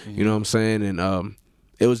album, you know what I'm saying? And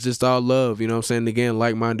it was just all love, you know what I'm saying? Again,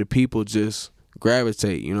 like-minded people just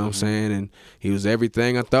gravitate, you know what I'm saying? And he was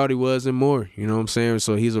everything I thought he was and more, you know what I'm saying?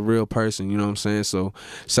 So he's a real person, you know what I'm saying? So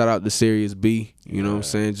shout out to Sirius B, you know what I'm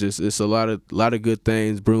saying? Just it's a lot of good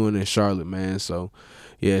things brewing in Charlotte, man. So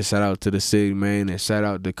yeah, shout out to the city, man, and shout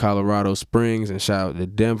out to Colorado Springs, and shout out to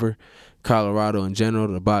Denver, Colorado in general,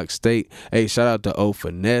 the Box State. Hey, shout out to O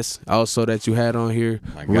Finesse, also that you had on here.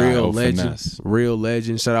 Real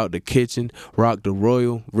legend. Shout out to Kitchen, Rock the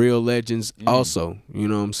Royal, real legends also. You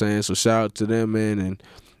know what I'm saying? So shout out to them, man, and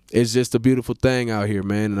it's just a beautiful thing out here,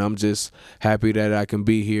 man. And I'm just happy that I can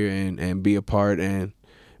be here and be a part and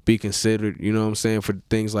be considered, you know what I'm saying, for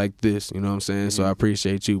things like this, you know what I'm saying? So I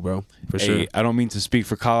appreciate you, bro, for sure. I don't mean to speak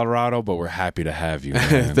for Colorado, but we're happy to have you,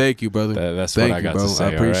 man. Thank you, brother. That's what I got to say. I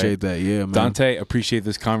appreciate that, yeah, man. Dante, appreciate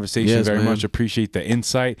this conversation very much. Appreciate the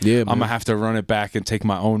insight. Yeah, I'm going to have to run it back and take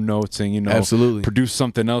my own notes and, you know, absolutely produce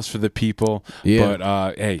something else for the people. Yeah.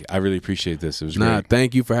 But, hey, I really appreciate this. It was great.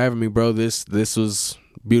 Thank you for having me, bro. This was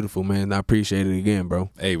beautiful, man. I appreciate it again,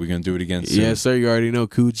 bro. Hey, we're going to do it again soon. Yes, sir. You already know.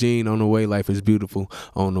 Coogene on the way. Life is beautiful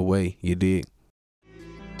on the way. You dig?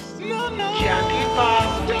 Hey,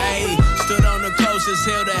 stood on the closest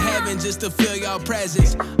hill to heaven just to feel y'all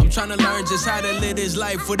presence. I'm trying to learn just how to live this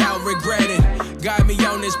life without regretting. Guide me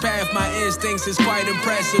on this path, my instincts is quite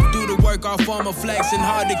impressive. Do the work off on my flex and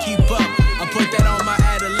hard to keep up. I put that on my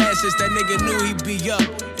adolescence, that nigga knew he'd be up.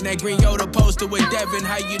 And that green Yoda poster with Devin,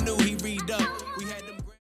 how you knew he read.